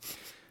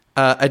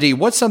 Adi,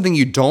 what's something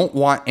you don't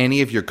want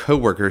any of your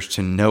coworkers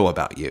to know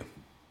about you?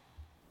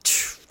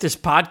 This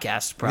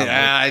podcast, probably.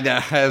 Yeah, I know.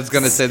 I was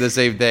going to say the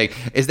same thing.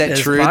 Is that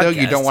This true, though?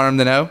 You podcast. don't want them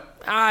to know?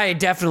 I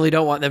definitely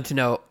don't want them to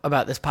know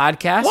about this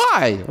podcast.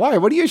 Why? Why?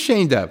 What are you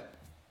ashamed of?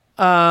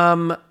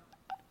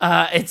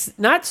 It's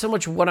not so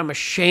much what I'm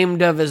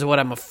ashamed of as what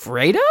I'm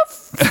afraid of.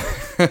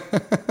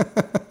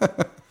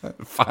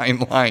 Fine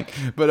line.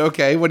 But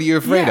okay, what are you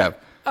afraid of?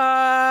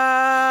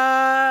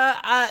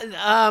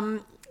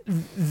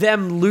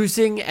 Them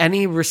losing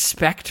any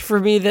respect for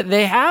me that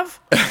they have.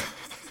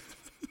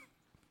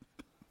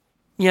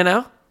 You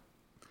know?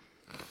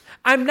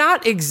 I'm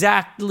not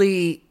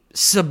exactly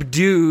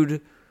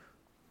subdued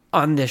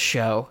on this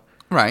show.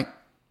 Right.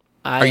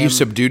 Are you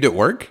subdued at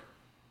work?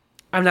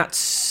 I'm not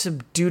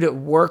subdued at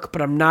work,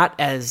 but I'm not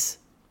as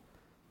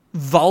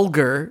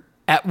vulgar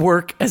at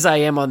work as I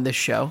am on this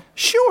show.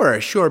 Sure.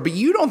 But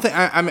you don't think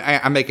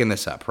I'm making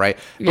this up, right?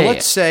 But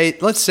Yeah,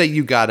 let's say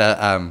you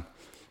got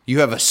you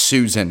have a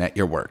Susan at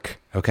your work,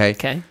 okay?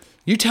 Okay.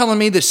 You telling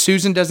me that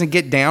Susan doesn't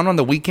get down on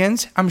the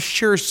weekends? I'm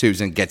sure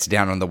Susan gets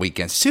down on the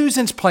weekends.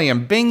 Susan's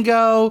playing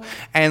bingo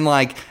and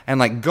like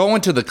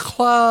going to the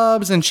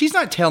clubs, and she's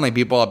not telling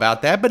people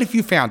about that. But if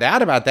you found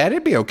out about that,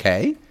 it'd be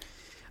okay.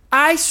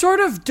 I sort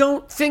of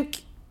don't think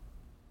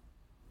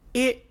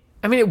it.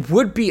 I mean, it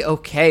would be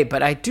okay,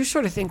 but I do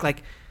sort of think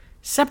like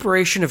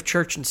separation of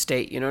church and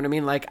state. You know what I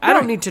mean? Like, I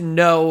don't Right. need to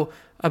know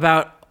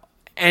about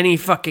any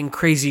fucking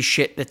crazy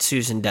shit that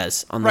Susan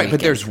does on the Right, weekend.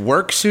 but there's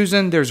work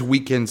Susan, there's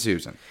weekend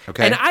Susan.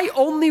 Okay, And I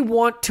only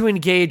want to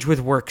engage with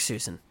work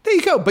Susan. there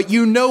you go. But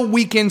you know,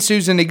 weekend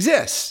Susan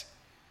exists.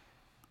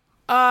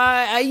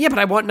 Yeah, but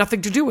I want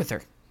nothing to do with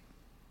her.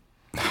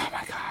 Oh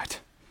my God,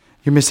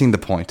 you're missing the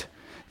point.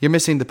 You're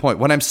missing the point.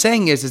 What I'm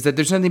saying is that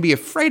there's nothing to be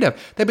afraid of.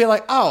 They'd be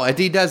like, oh,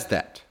 Adi does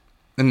that,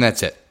 and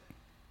that's it.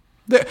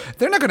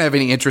 They're not going to have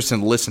any interest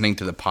in listening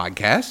to the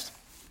podcast.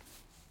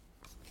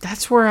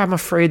 That's where I'm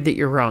afraid that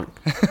you're wrong.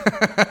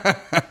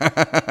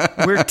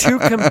 We're too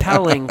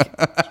compelling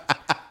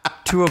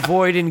to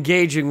avoid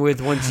engaging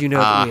with once you know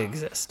that we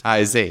exist.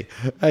 I see.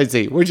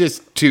 We're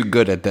just too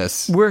good at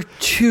this. We're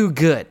too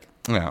good.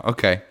 Yeah,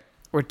 okay.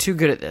 We're too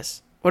good at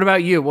this. What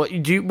about you? What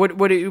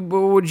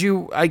would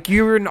you like?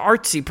 You're an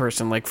artsy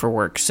person, like for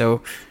work.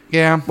 So,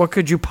 Yeah. what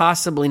could you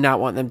possibly not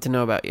want them to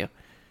know about you?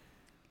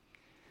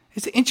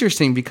 It's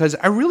interesting because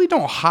I really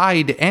don't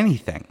hide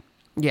anything.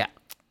 Yeah.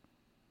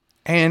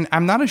 And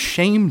I'm not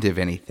ashamed of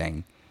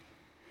anything.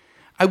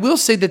 I will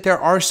say that there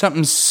are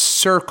some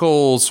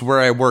circles where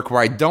I work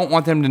where I don't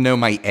want them to know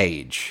my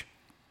age.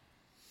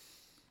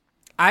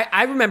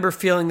 I remember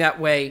feeling that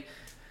way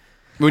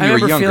When I you were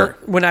remember younger.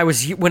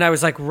 when I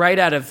was like right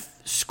out of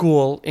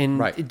school and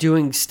Right.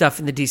 doing stuff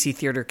in the DC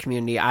theater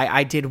community.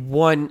 I did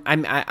one.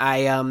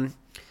 I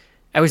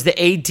was the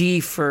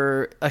AD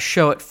for a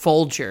show at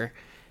Folger,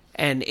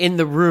 and in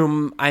the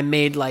room I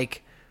made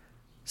like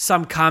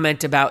some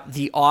comment about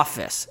The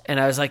Office, and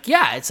I was like,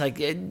 yeah, it's like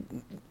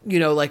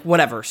like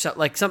whatever, so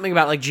like something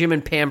about like Jim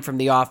and Pam from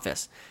The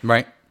Office.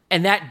 Right?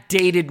 And that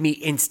dated me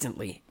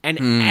instantly. And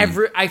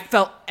I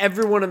felt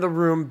everyone in the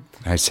room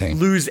I see.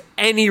 lose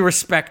any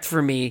respect for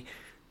me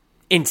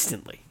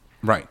instantly.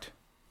 Right.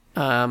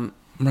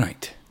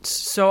 Right.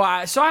 So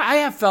I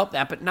have felt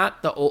that, but not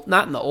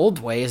in the old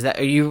way. Is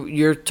that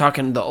you're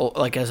talking the old,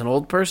 like as an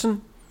old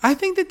person? I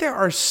think that there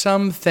are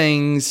some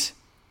things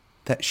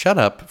that shut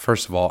up,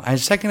 first of all. And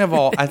second of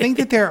all, I think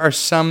that there are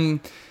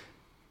some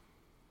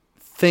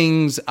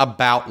things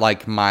about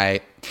like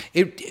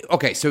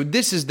okay, so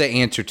this is the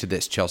answer to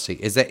this, Chelsea,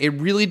 is that it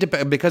really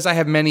depends, because I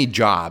have many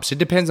jobs. It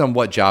depends on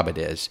what job it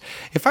is.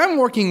 If I'm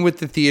working with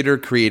the theater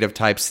creative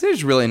types,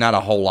 there's really not a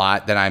whole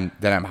lot that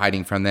I'm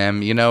hiding from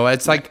them. You know,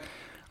 it's like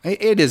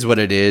it is what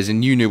it is,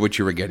 and you knew what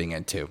you were getting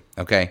into.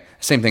 Okay,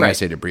 same thing I Right.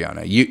 say to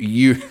Brianna. You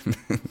You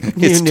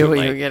knew too what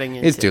late. you were getting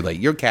It's into. too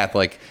late. You're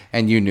Catholic,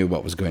 and you knew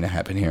what was going to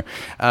happen here.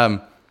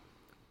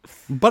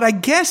 But I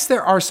guess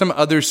there are some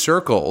other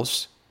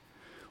circles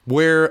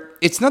where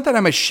it's not that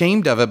I'm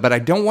ashamed of it, but I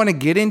don't want to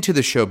get into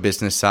the show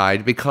business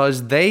side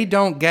because they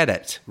don't get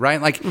it, right?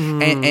 Like,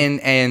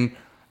 and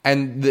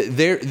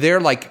their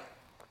like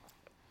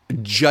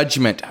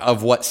judgment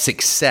of what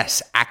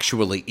success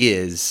actually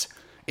is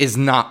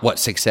not what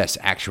success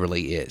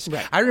actually is.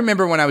 Right. I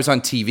remember when I was on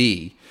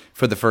TV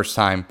for the first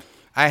time,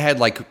 I had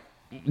like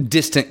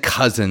distant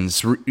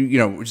cousins,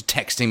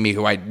 texting me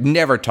who I'd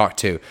never talked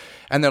to.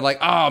 And they're like,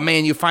 oh,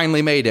 man, you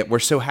finally made it. We're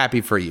so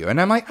happy for you. And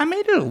I'm like, I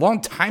made it a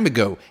long time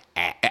ago,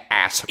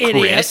 ass Chris.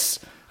 Idiot.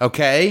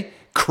 Okay?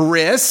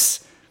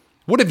 Chris,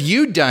 what have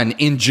you done,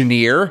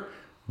 engineer?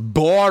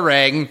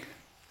 Boring.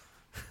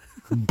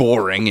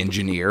 Boring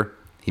engineer.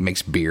 He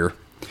makes beer.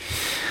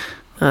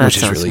 Which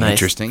is sounds really nice.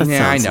 interesting. That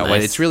Yeah, I sounds know.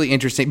 nice. It's really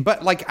interesting.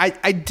 But like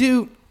I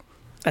do...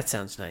 That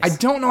sounds nice. I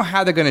don't know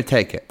how they're going to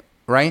take it,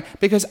 right?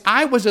 Because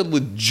I was a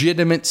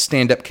legitimate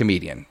stand-up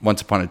comedian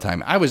once upon a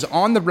time. I was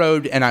on the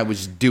road and I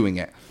was doing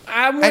it.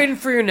 I'm waiting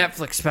for your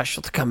Netflix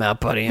special to come out,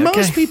 buddy. Okay?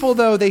 Most people,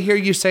 though, they hear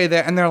you say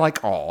that and they're like,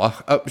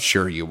 oh,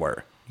 sure you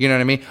were. You know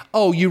what I mean?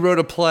 Oh, you wrote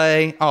a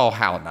play? Oh,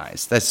 how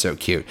nice. That's so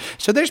cute.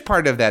 So there's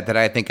part of that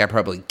I think I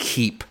probably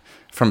keep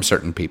from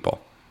certain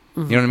people.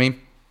 You know what I mean?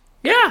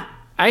 Yeah,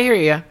 I hear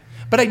you.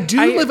 But I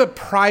do live a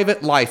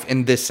private life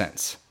in this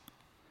sense.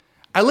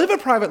 I live a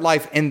private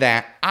life in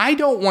that I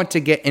don't want to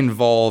get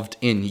involved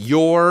in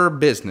your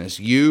business,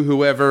 you,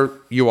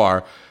 whoever you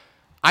are.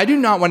 I do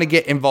not want to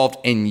get involved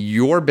in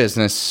your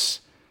business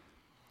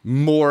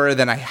more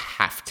than I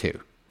have to.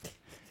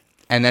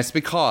 And that's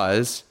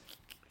because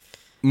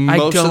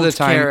most of the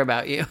time, I don't care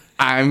about you.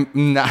 I'm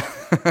not,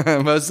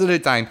 most of the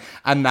time,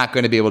 I'm not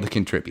going to be able to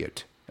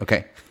contribute.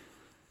 Okay?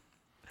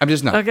 I'm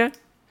just not. Okay.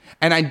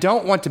 And I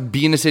don't want to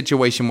be in a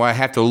situation where I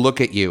have to look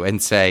at you and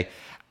say,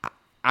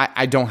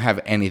 I don't have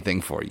anything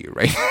for you,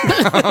 right?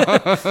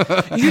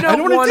 You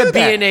don't wanna want do to be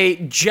that. in a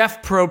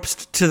Jeff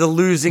Probst to the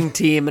losing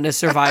team in a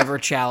Survivor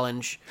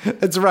challenge.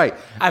 That's right.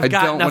 I've I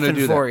got don't wanna nothing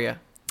do for that. you.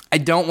 I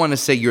don't want to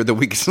say you're the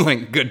weakest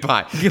link.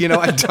 Goodbye. You know,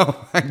 I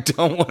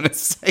don't want to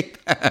say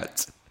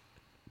that.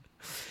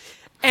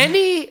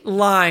 Any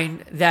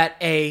line that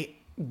a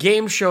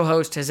game show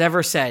host has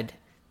ever said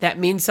that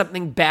means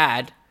something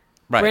bad,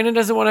 Right. Brandon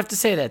doesn't want to have to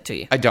say that to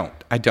you. I don't.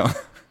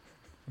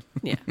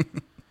 Yeah.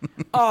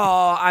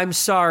 Oh, I'm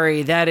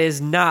sorry. That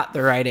is not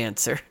the right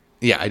answer.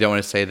 Yeah, I don't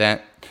want to say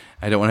that.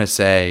 I don't want to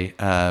say,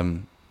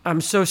 I'm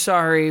so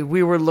sorry.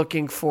 We were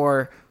looking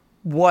for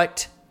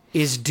what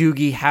is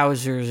Doogie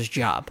Howser's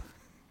job.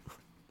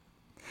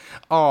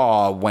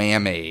 oh,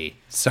 whammy.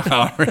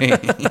 Sorry.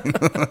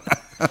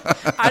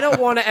 I don't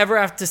want to ever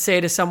have to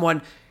say to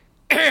someone,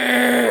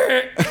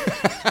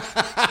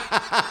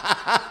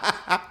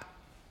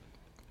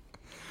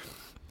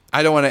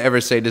 I don't want to ever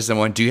say to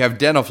someone, do you have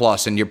dental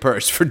floss in your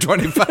purse for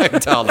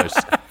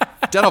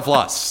 $25? Dental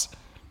floss.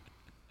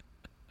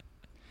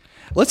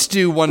 Let's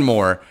do one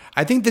more.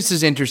 I think this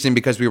is interesting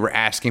because we were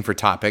asking for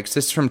topics.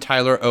 This is from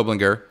Tyler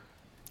Oblinger.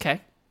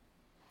 okay.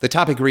 The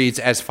topic reads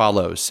as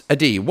follows.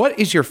 Adi, what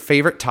is your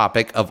favorite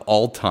topic of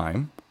all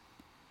time?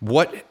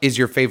 What is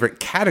your favorite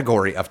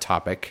category of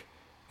topic?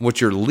 What's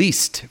your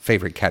least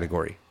favorite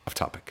category of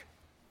topic?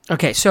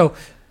 Okay, so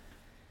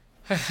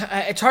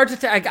it's hard to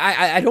think.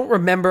 I don't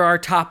remember our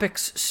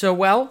topics so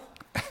well.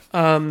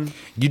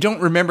 You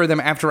don't remember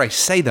them after I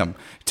say them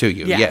to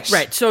you. Yeah, Yes.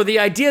 right. So the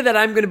idea that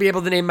I'm going to be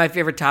able to name my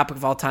favorite topic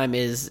of all time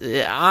is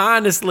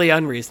honestly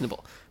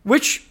unreasonable,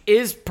 which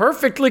is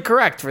perfectly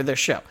correct for this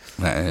show.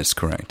 That is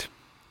correct.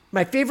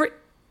 My favorite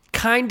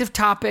kind of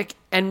topic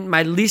and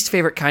my least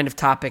favorite kind of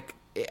topic,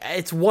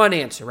 it's one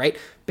answer, right?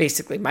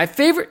 Basically, my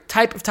favorite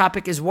type of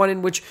topic is one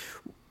in which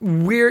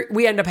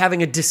we end up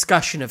having a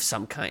discussion of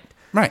some kind.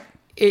 Right.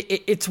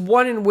 It's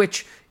one in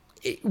which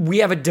we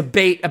have a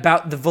debate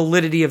about the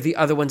validity of the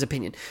other one's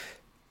opinion,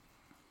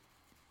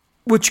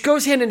 which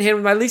goes hand in hand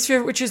with my least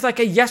favorite, which is like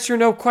a yes or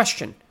no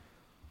question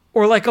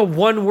or like a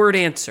one-word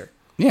answer.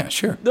 Yeah,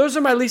 sure. Those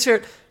are my least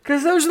favorite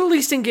because those are the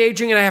least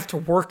engaging and I have to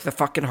work the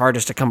fucking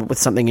hardest to come up with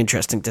something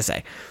interesting to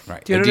say.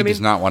 Right. Do you know Adi what I mean?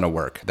 does not want to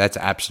work. That's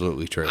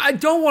absolutely true. I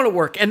don't want to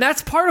work, and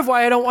that's part of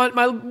why I don't want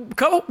my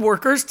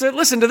co-workers to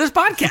listen to this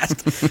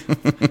podcast.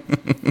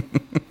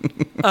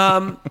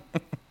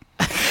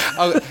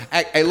 Oh,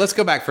 hey, let's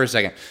go back for a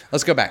second.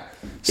 Let's go back.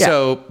 Yeah.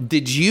 So,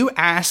 did you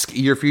ask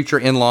your future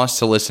in-laws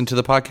to listen to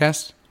the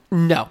podcast?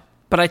 No,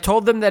 but I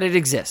told them that it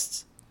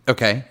exists.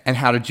 Okay. And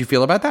how did you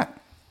feel about that?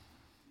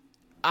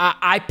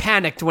 I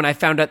panicked when I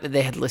found out that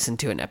they had listened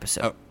to an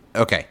episode.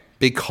 Okay.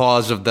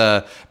 Because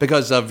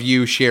of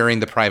you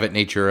sharing the private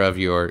nature of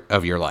your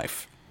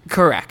life.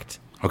 Correct.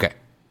 Okay.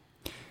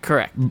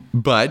 Correct.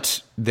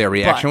 But their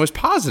reaction was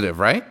positive,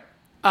 right?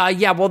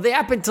 Yeah, well, they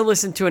happened to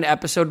listen to an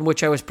episode in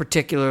which I was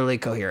particularly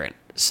coherent.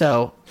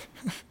 So,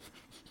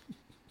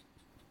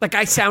 like,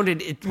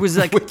 it was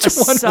like Which a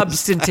one was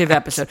substantive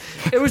episode.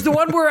 It was the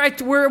one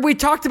where we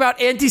talked about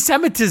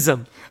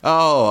anti-Semitism.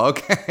 Oh,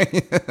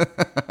 okay.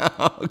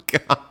 Oh,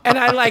 God. And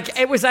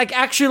it was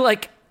actually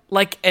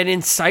like an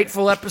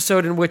insightful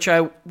episode in which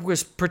I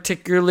was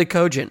particularly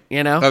cogent,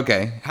 you know?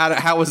 Okay.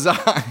 How was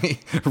I?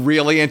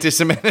 Really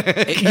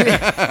anti-Semitic?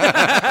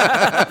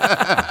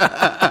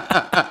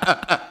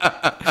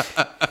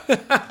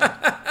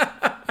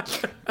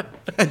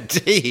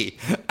 D,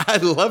 I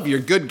love your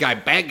good guy,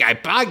 bad guy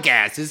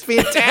podcast. It's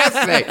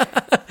fantastic.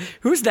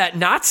 Who's that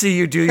Nazi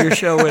you do your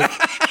show with?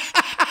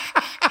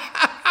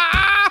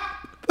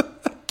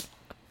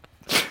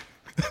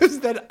 Who's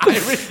that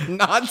Irish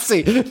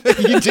Nazi that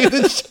you do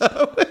the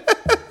show with?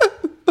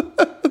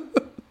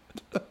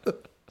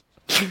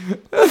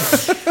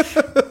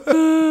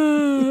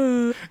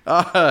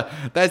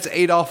 That's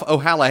Adolf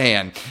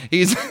O'Hallahan.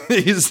 He's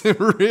a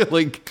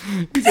really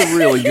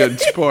good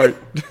sport.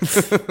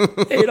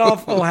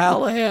 Adolf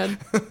O'Hallahan.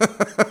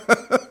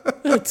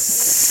 That's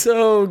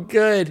so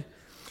good.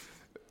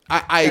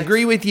 I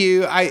agree with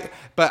you.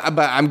 But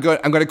I'm going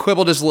to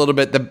quibble just a little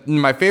bit.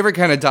 My favorite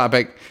kind of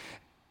topic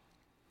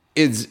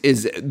is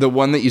the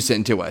one that you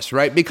sent to us,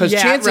 right? Because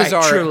chances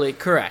are, truly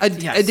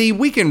correct. Yes.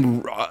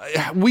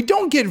 We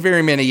don't get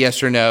very many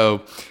yes or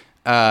no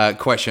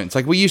questions.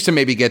 Like we used to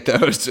maybe get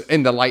those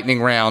in the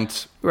lightning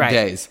round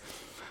days.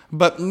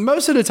 But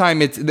most of the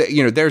time, it's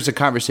there's a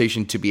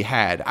conversation to be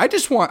had. I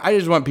just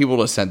want people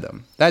to send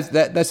them.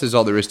 That's just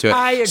all there is to it.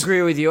 I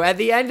agree with you. At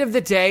the end of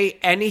the day,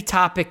 any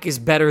topic is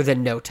better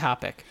than no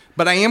topic.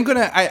 But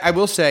I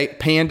will say,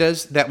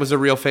 Pandas, that was a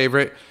real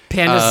favorite.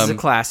 Pandas is a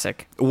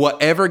classic.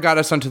 Whatever got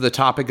us onto the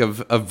topic of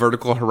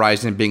Vertical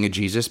Horizon being a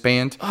Jesus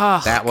band,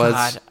 Oh, that was...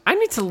 God. I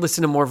need to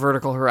listen to more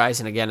Vertical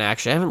Horizon again,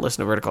 actually. I haven't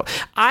listened to Vertical.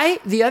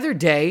 The other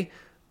day,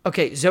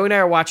 okay, Zoe and I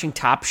are watching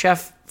Top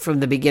Chef from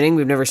the beginning.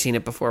 We've never seen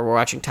it before. We're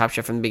watching Top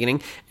Chef from the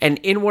beginning. And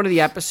in one of the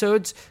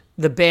episodes,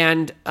 the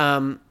band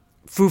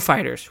Foo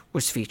Fighters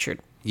was featured.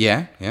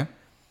 Yeah. And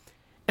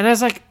I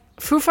was like,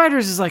 Foo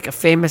Fighters is like a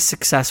famous,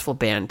 successful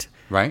band.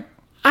 Right?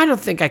 I don't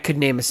think I could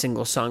name a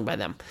single song by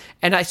them.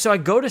 And so I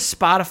go to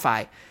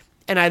Spotify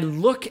and I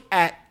look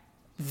at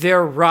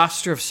their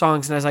roster of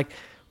songs and I was like,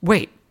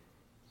 wait,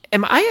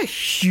 am I a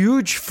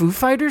huge Foo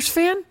Fighters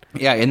fan?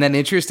 Yeah, isn't that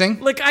interesting?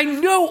 Like, I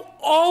know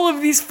all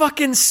of these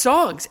fucking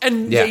songs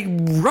and they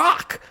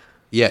rock.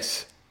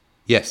 Yes.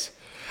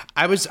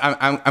 I'm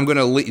going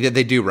to...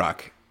 They do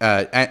rock.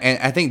 And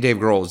I think Dave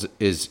Grohl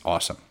is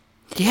awesome.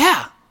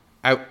 Yeah.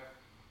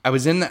 I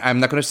was in... I'm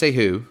not going to say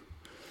who,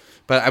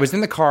 but I was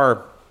in the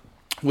car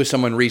with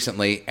someone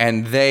recently,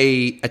 and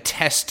they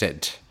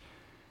attested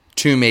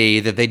to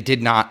me that they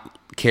did not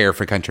care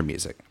for country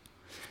music.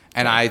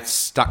 And I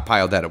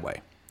stockpiled that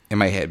away in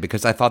my head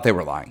because I thought they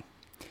were lying.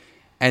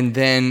 And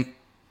then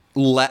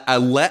I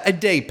let a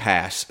day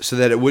pass so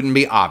that it wouldn't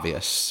be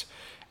obvious.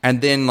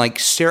 And then, like,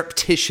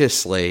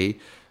 surreptitiously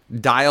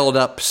dialed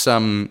up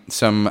some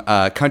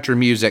country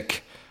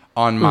music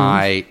on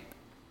my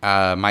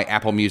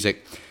Apple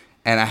Music.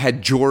 And I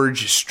had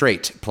George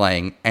Strait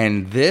playing,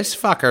 and this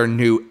fucker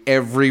knew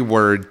every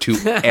word to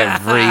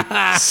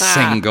every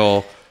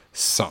single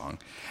song.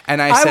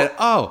 And I said,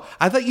 "Oh,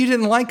 I thought you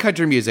didn't like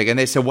country music." And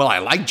they said, "Well, I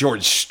like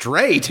George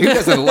Strait. Who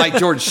doesn't like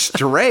George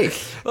Strait?"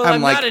 Well,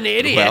 I'm like, not an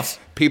idiot. Well,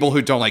 people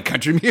who don't like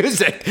country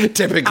music,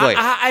 typically.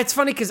 It's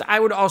funny because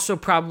I would also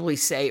probably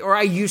say, or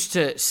I used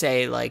to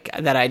say, like,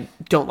 that I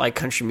don't like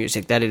country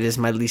music, that it is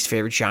my least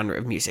favorite genre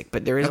of music.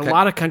 But there is a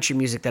lot of country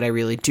music that I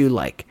really do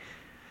like.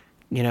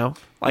 You know?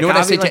 Like, you know what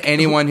I say to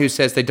anyone who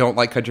says they don't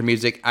like country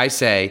music? I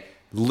say,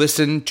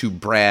 listen to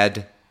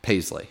Brad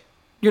Paisley.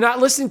 You're not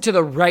listening to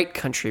the right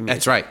country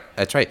music.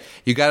 That's right.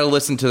 You got to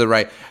listen to the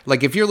right.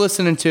 Like, if you're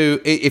listening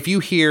to, if you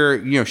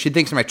hear, she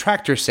thinks my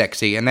tractor's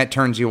sexy and that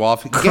turns you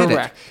off, get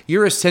it.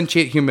 You're a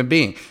sentient human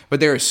being.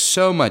 But there is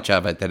so much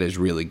of it that is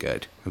really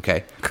good.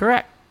 Okay?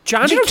 Correct.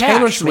 Johnny Cash,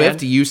 Taylor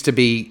Swift used to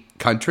be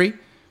country?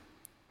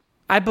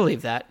 I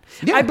believe that.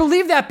 Yeah. I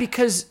believe that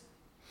because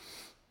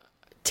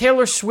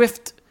Taylor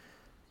Swift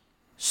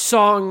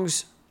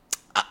songs,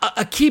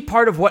 a key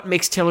part of what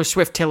makes Taylor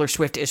Swift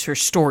is her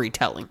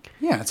storytelling.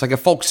 Yeah, it's like a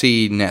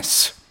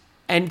folksiness.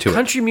 And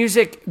country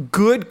music,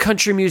 good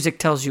country music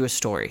tells you a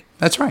story.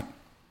 That's right.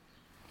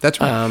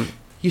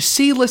 You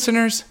see,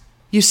 listeners,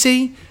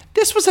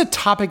 this was a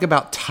topic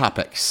about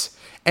topics.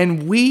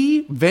 And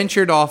we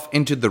ventured off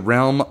into the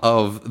realm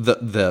of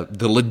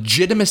the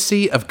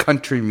legitimacy of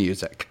country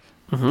music.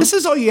 Mm-hmm. This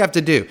is all you have to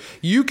do.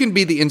 You can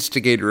be the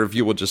instigator if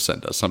you will just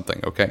send us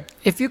something, okay?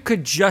 If you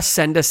could just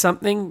send us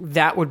something,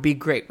 that would be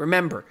great.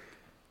 Remember,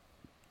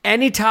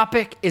 any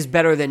topic is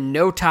better than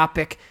no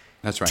topic.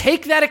 That's right.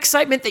 Take that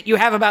excitement that you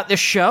have about this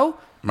show,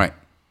 right,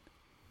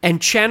 and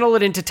channel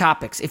it into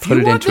topics. If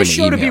you want the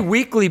show to be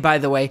weekly, by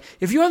the way,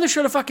 if you want the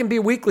show to fucking be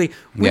weekly,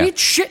 we need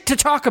shit to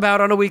talk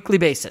about on a weekly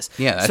basis.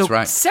 Yeah, that's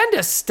right. Send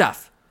us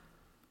stuff.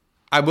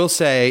 I will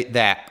say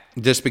that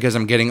just because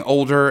I'm getting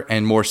older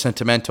and more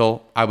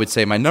sentimental, I would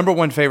say my number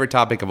one favorite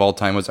topic of all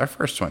time was our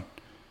first one,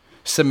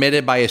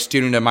 submitted by a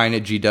student of mine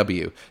at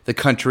GW, the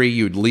country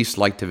you'd least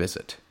like to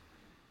visit.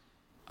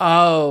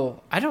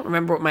 Oh, I don't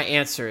remember what my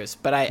answer is,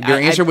 but Your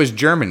answer was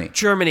Germany.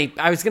 Germany.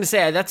 I was going to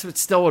say that's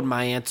still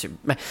my answer.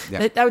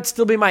 That would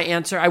still be my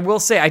answer. I will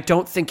say I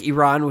don't think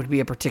Iran would be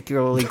a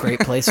particularly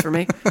great place for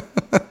me.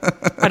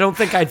 I don't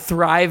think I'd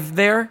thrive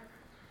there.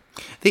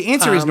 The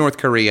answer is North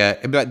Korea.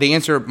 But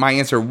my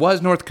answer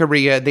was North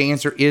Korea. The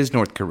answer is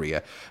North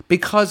Korea.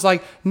 Because,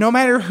 like, no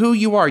matter who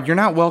you are, you're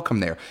not welcome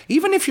there.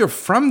 Even if you're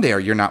from there,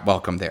 you're not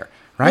welcome there,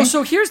 right? Well,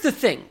 so here's the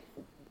thing.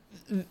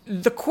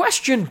 The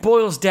question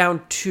boils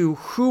down to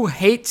who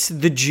hates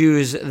the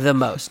Jews the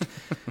most.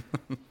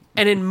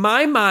 And in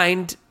my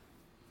mind,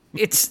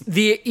 it's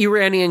the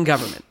Iranian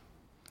government.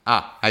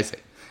 Ah, I see.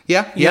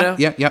 Yeah.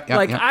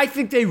 Like, I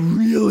think they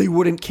really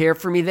wouldn't care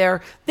for me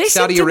there.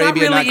 Saudi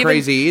Arabia not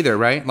crazy either,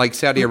 right? Like,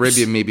 Saudi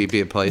Arabia maybe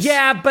be a place.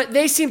 Yeah, but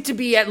they seem to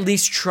be at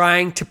least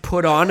trying to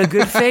put on a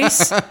good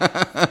face.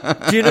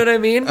 Do you know what I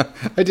mean?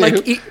 I do.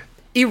 Like,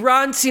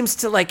 Iran seems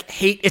to, like,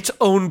 hate its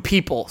own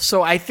people.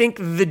 So I think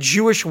the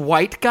Jewish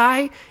white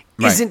guy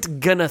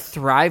isn't gonna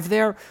thrive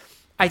there.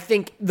 I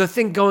think the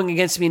thing going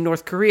against me in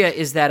North Korea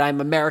is that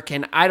I'm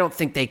American. I don't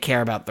think they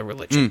care about the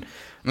religion.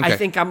 Okay. I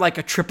think I'm like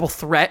a triple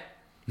threat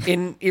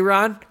in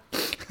Iran.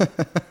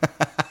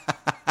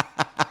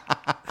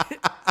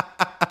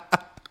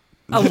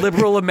 a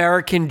liberal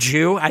American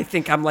Jew, I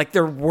think I'm like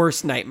their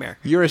worst nightmare.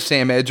 You're a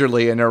Sam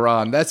Edgerly in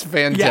Iran. That's Yeah,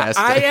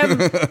 fantastic. I am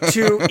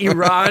to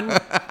Iran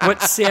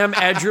what Sam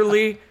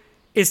Edgerly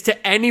is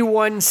to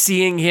anyone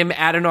seeing him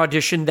at an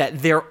audition that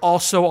they're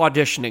also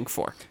auditioning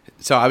for.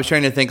 So I was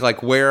trying to think,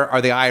 like, where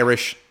are the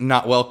Irish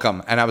not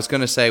welcome? And I was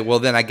going to say, well,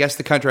 then I guess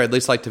the country I'd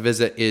least like to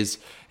visit is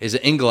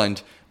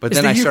England. But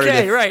then the I started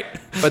UK, to, right.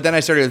 But then I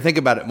started to think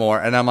about it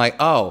more, and I'm like,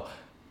 oh,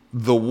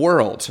 the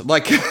world.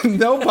 Like,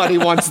 nobody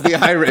wants the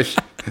Irish.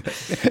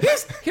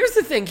 Here's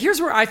the thing. Here's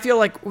where I feel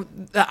like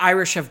the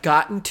Irish have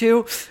gotten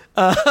to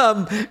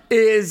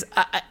is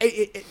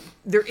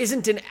there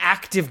isn't an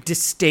active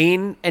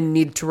disdain and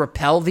need to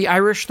repel the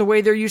Irish the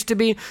way there used to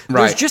be.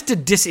 There's Right. just a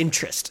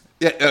disinterest.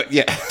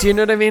 Yeah. Do you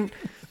know what I mean?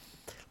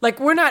 Like,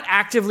 we're not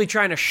actively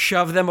trying to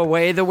shove them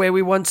away the way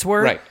we once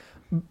were. Right.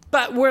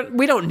 But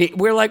we don't need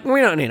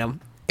them.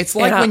 It's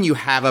like And, when you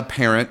have a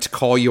parent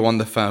call you on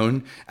the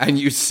phone and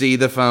you see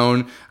the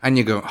phone and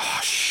you go, oh,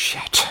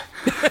 shit.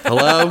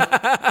 Hello?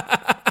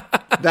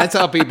 That's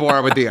how people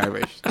are with the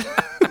Irish.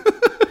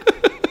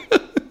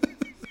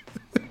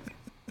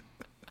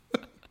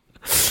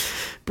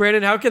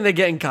 Brandon, how can they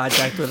get in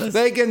contact with us?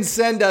 They can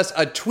send us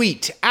a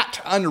tweet at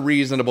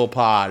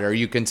UnreasonablePod, or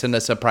you can send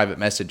us a private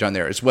message on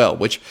there as well,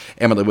 which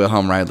Emily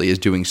Wilhelm Riley is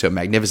doing so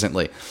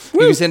magnificently.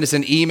 You can send us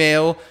an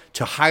email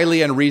to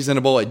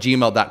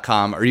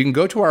highlyunreasonable@gmail.com, or you can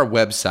go to our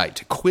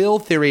website,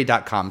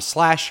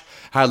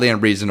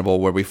 quilltheory.com/highlyunreasonable,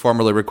 where we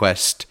formally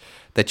request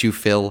that you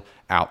fill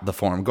out the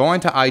form. Go on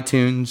to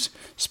iTunes,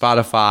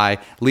 Spotify,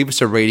 leave us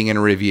a rating and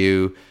a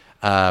review.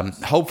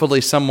 Hopefully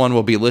someone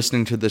will be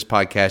listening to this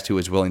podcast who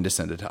is willing to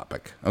send a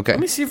topic. Okay. Let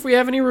me see if we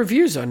have any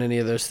reviews on any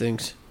of those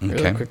things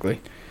really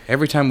quickly.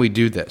 Every time we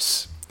do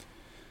this,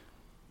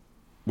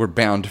 we're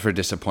bound for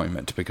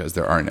disappointment because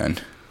there are none.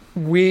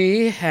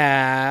 We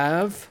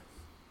have,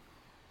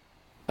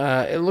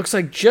 it looks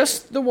like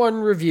just the one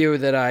review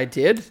that I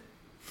did.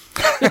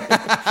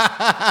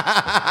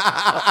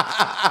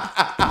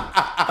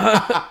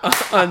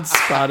 On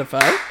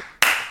Spotify.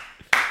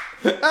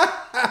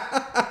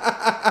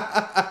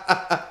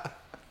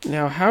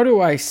 Now, how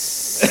do I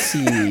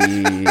see?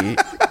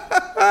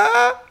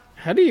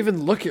 How do you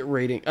even look at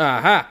rating?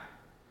 Aha.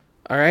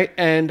 All right.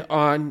 And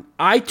on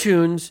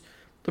iTunes,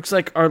 looks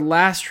like our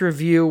last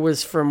review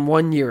was from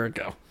 1 year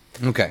ago.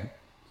 Okay.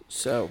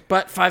 So,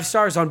 but 5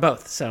 stars on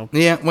both. So,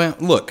 Yeah, well,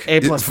 look.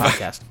 A+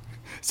 podcast.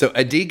 So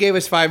Adi gave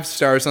us 5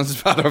 stars on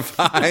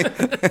Spotify.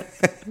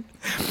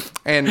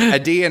 And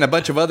Adi and a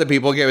bunch of other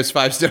people gave us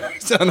 5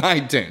 stars on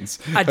iTunes.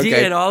 Adi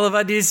and all of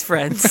Adi's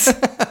friends.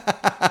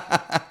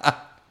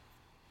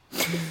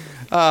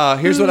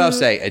 Here's what I'll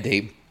say,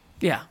 Adi.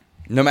 Yeah.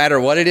 No matter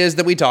what it is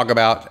that we talk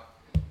about,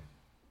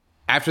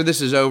 after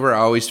this is over, I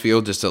always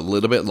feel just a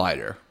little bit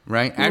lighter,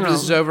 right? After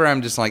this is over,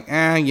 I'm just like,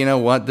 you know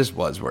what? This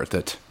was worth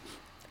it.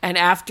 And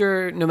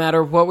after, no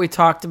matter what we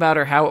talked about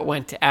or how it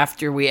went,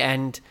 after we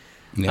end,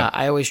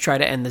 I always try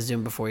to end the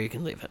Zoom before you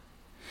can leave it.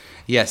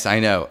 Yes, I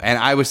know. And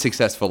I was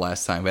successful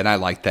last time, and I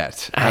liked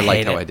that. I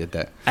liked how I did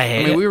that. I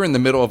hate mean, it. we were in the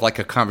middle of like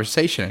a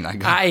conversation, and I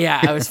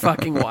got... I was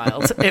fucking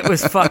wild. It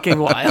was fucking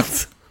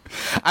wild.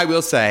 I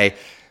will say,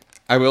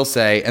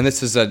 and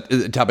this is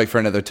a topic for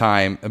another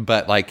time,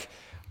 but like,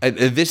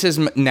 this has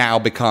now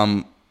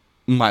become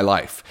my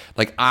life.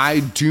 Like,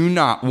 I do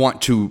not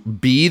want to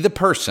be the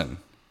person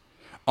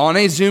on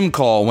a Zoom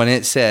call when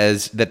it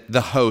says that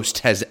the host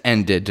has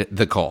ended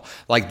the call.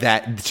 Like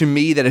that, to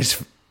me, that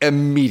is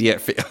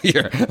immediate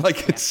failure.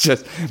 Like, it's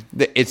just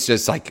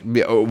like,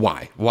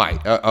 why?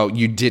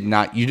 You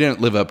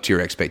didn't live up to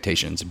your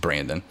expectations,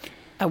 Brandon.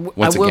 I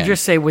will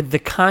just say, with the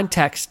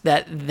context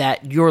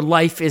that your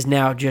life is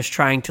now just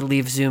trying to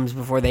leave Zooms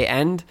before they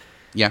end,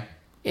 Yeah.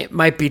 it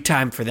might be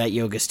time for that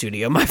yoga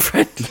studio, my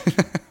friend.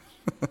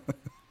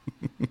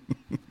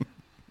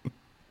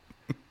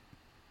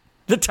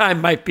 The time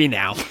might be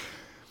now.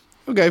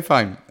 Okay,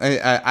 fine.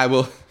 I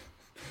will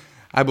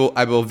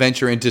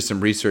venture into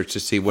some research to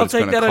see what I'll it's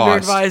going take to that under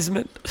cost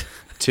advisement.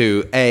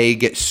 to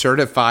get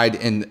certified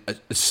in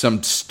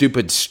some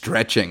stupid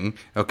stretching.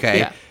 Okay.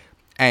 Yeah.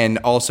 And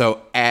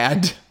also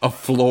add a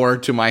floor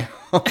to my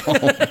home.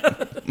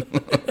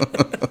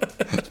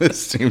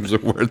 This seems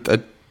worth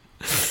it.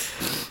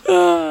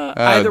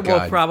 Either will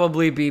God.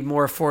 probably be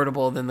more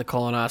affordable than the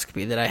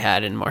colonoscopy that I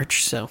had in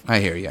March. So I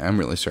hear you. I'm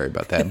really sorry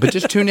about that. But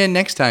just tune in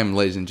next time,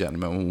 ladies and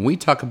gentlemen, when we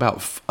talk about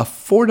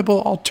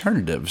affordable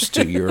alternatives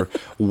to your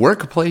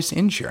workplace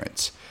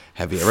insurance.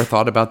 Have you ever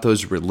thought about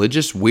those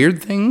religious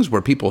weird things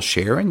where people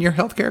share in your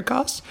healthcare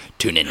costs?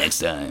 Tune in next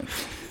time.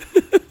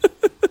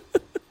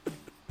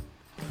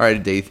 All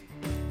right, Dave.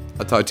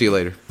 I'll talk to you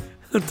later.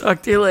 I'll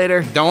talk to you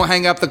later. Don't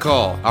hang up the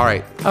call. All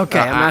right. Okay,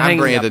 I'm not hanging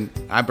Brandon.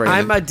 up. I'm Brandon.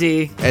 I'm a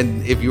D.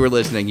 And if you were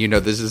listening, you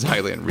know this is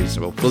highly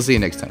unreasonable. We'll see you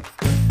next time.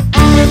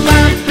 All of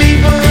my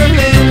people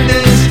in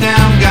this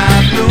town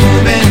got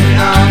moving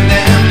on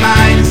their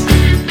minds.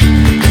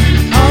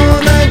 All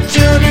the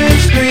children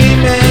scream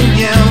and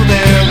yell,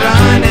 they're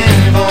running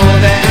for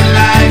their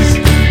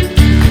lives.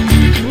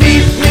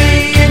 Meet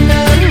me in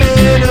the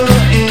middle,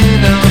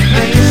 in a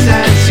place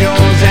that's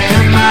yours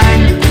and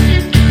mine.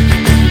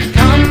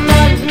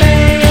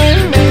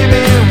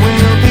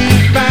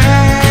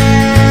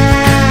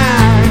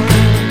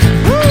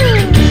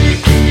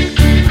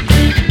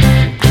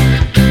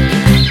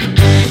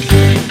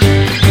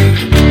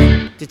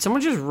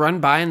 run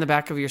by in the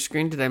back of your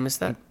screen? Did I miss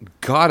that?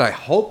 God, I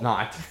hope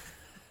not.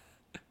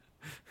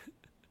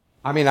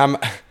 I mean,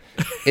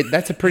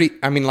 that's a pretty,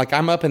 I mean, like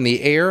I'm up in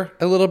the air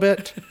a little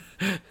bit.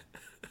 It's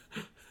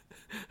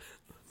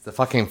the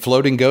fucking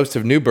floating ghost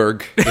of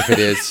Newburgh, if it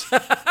is.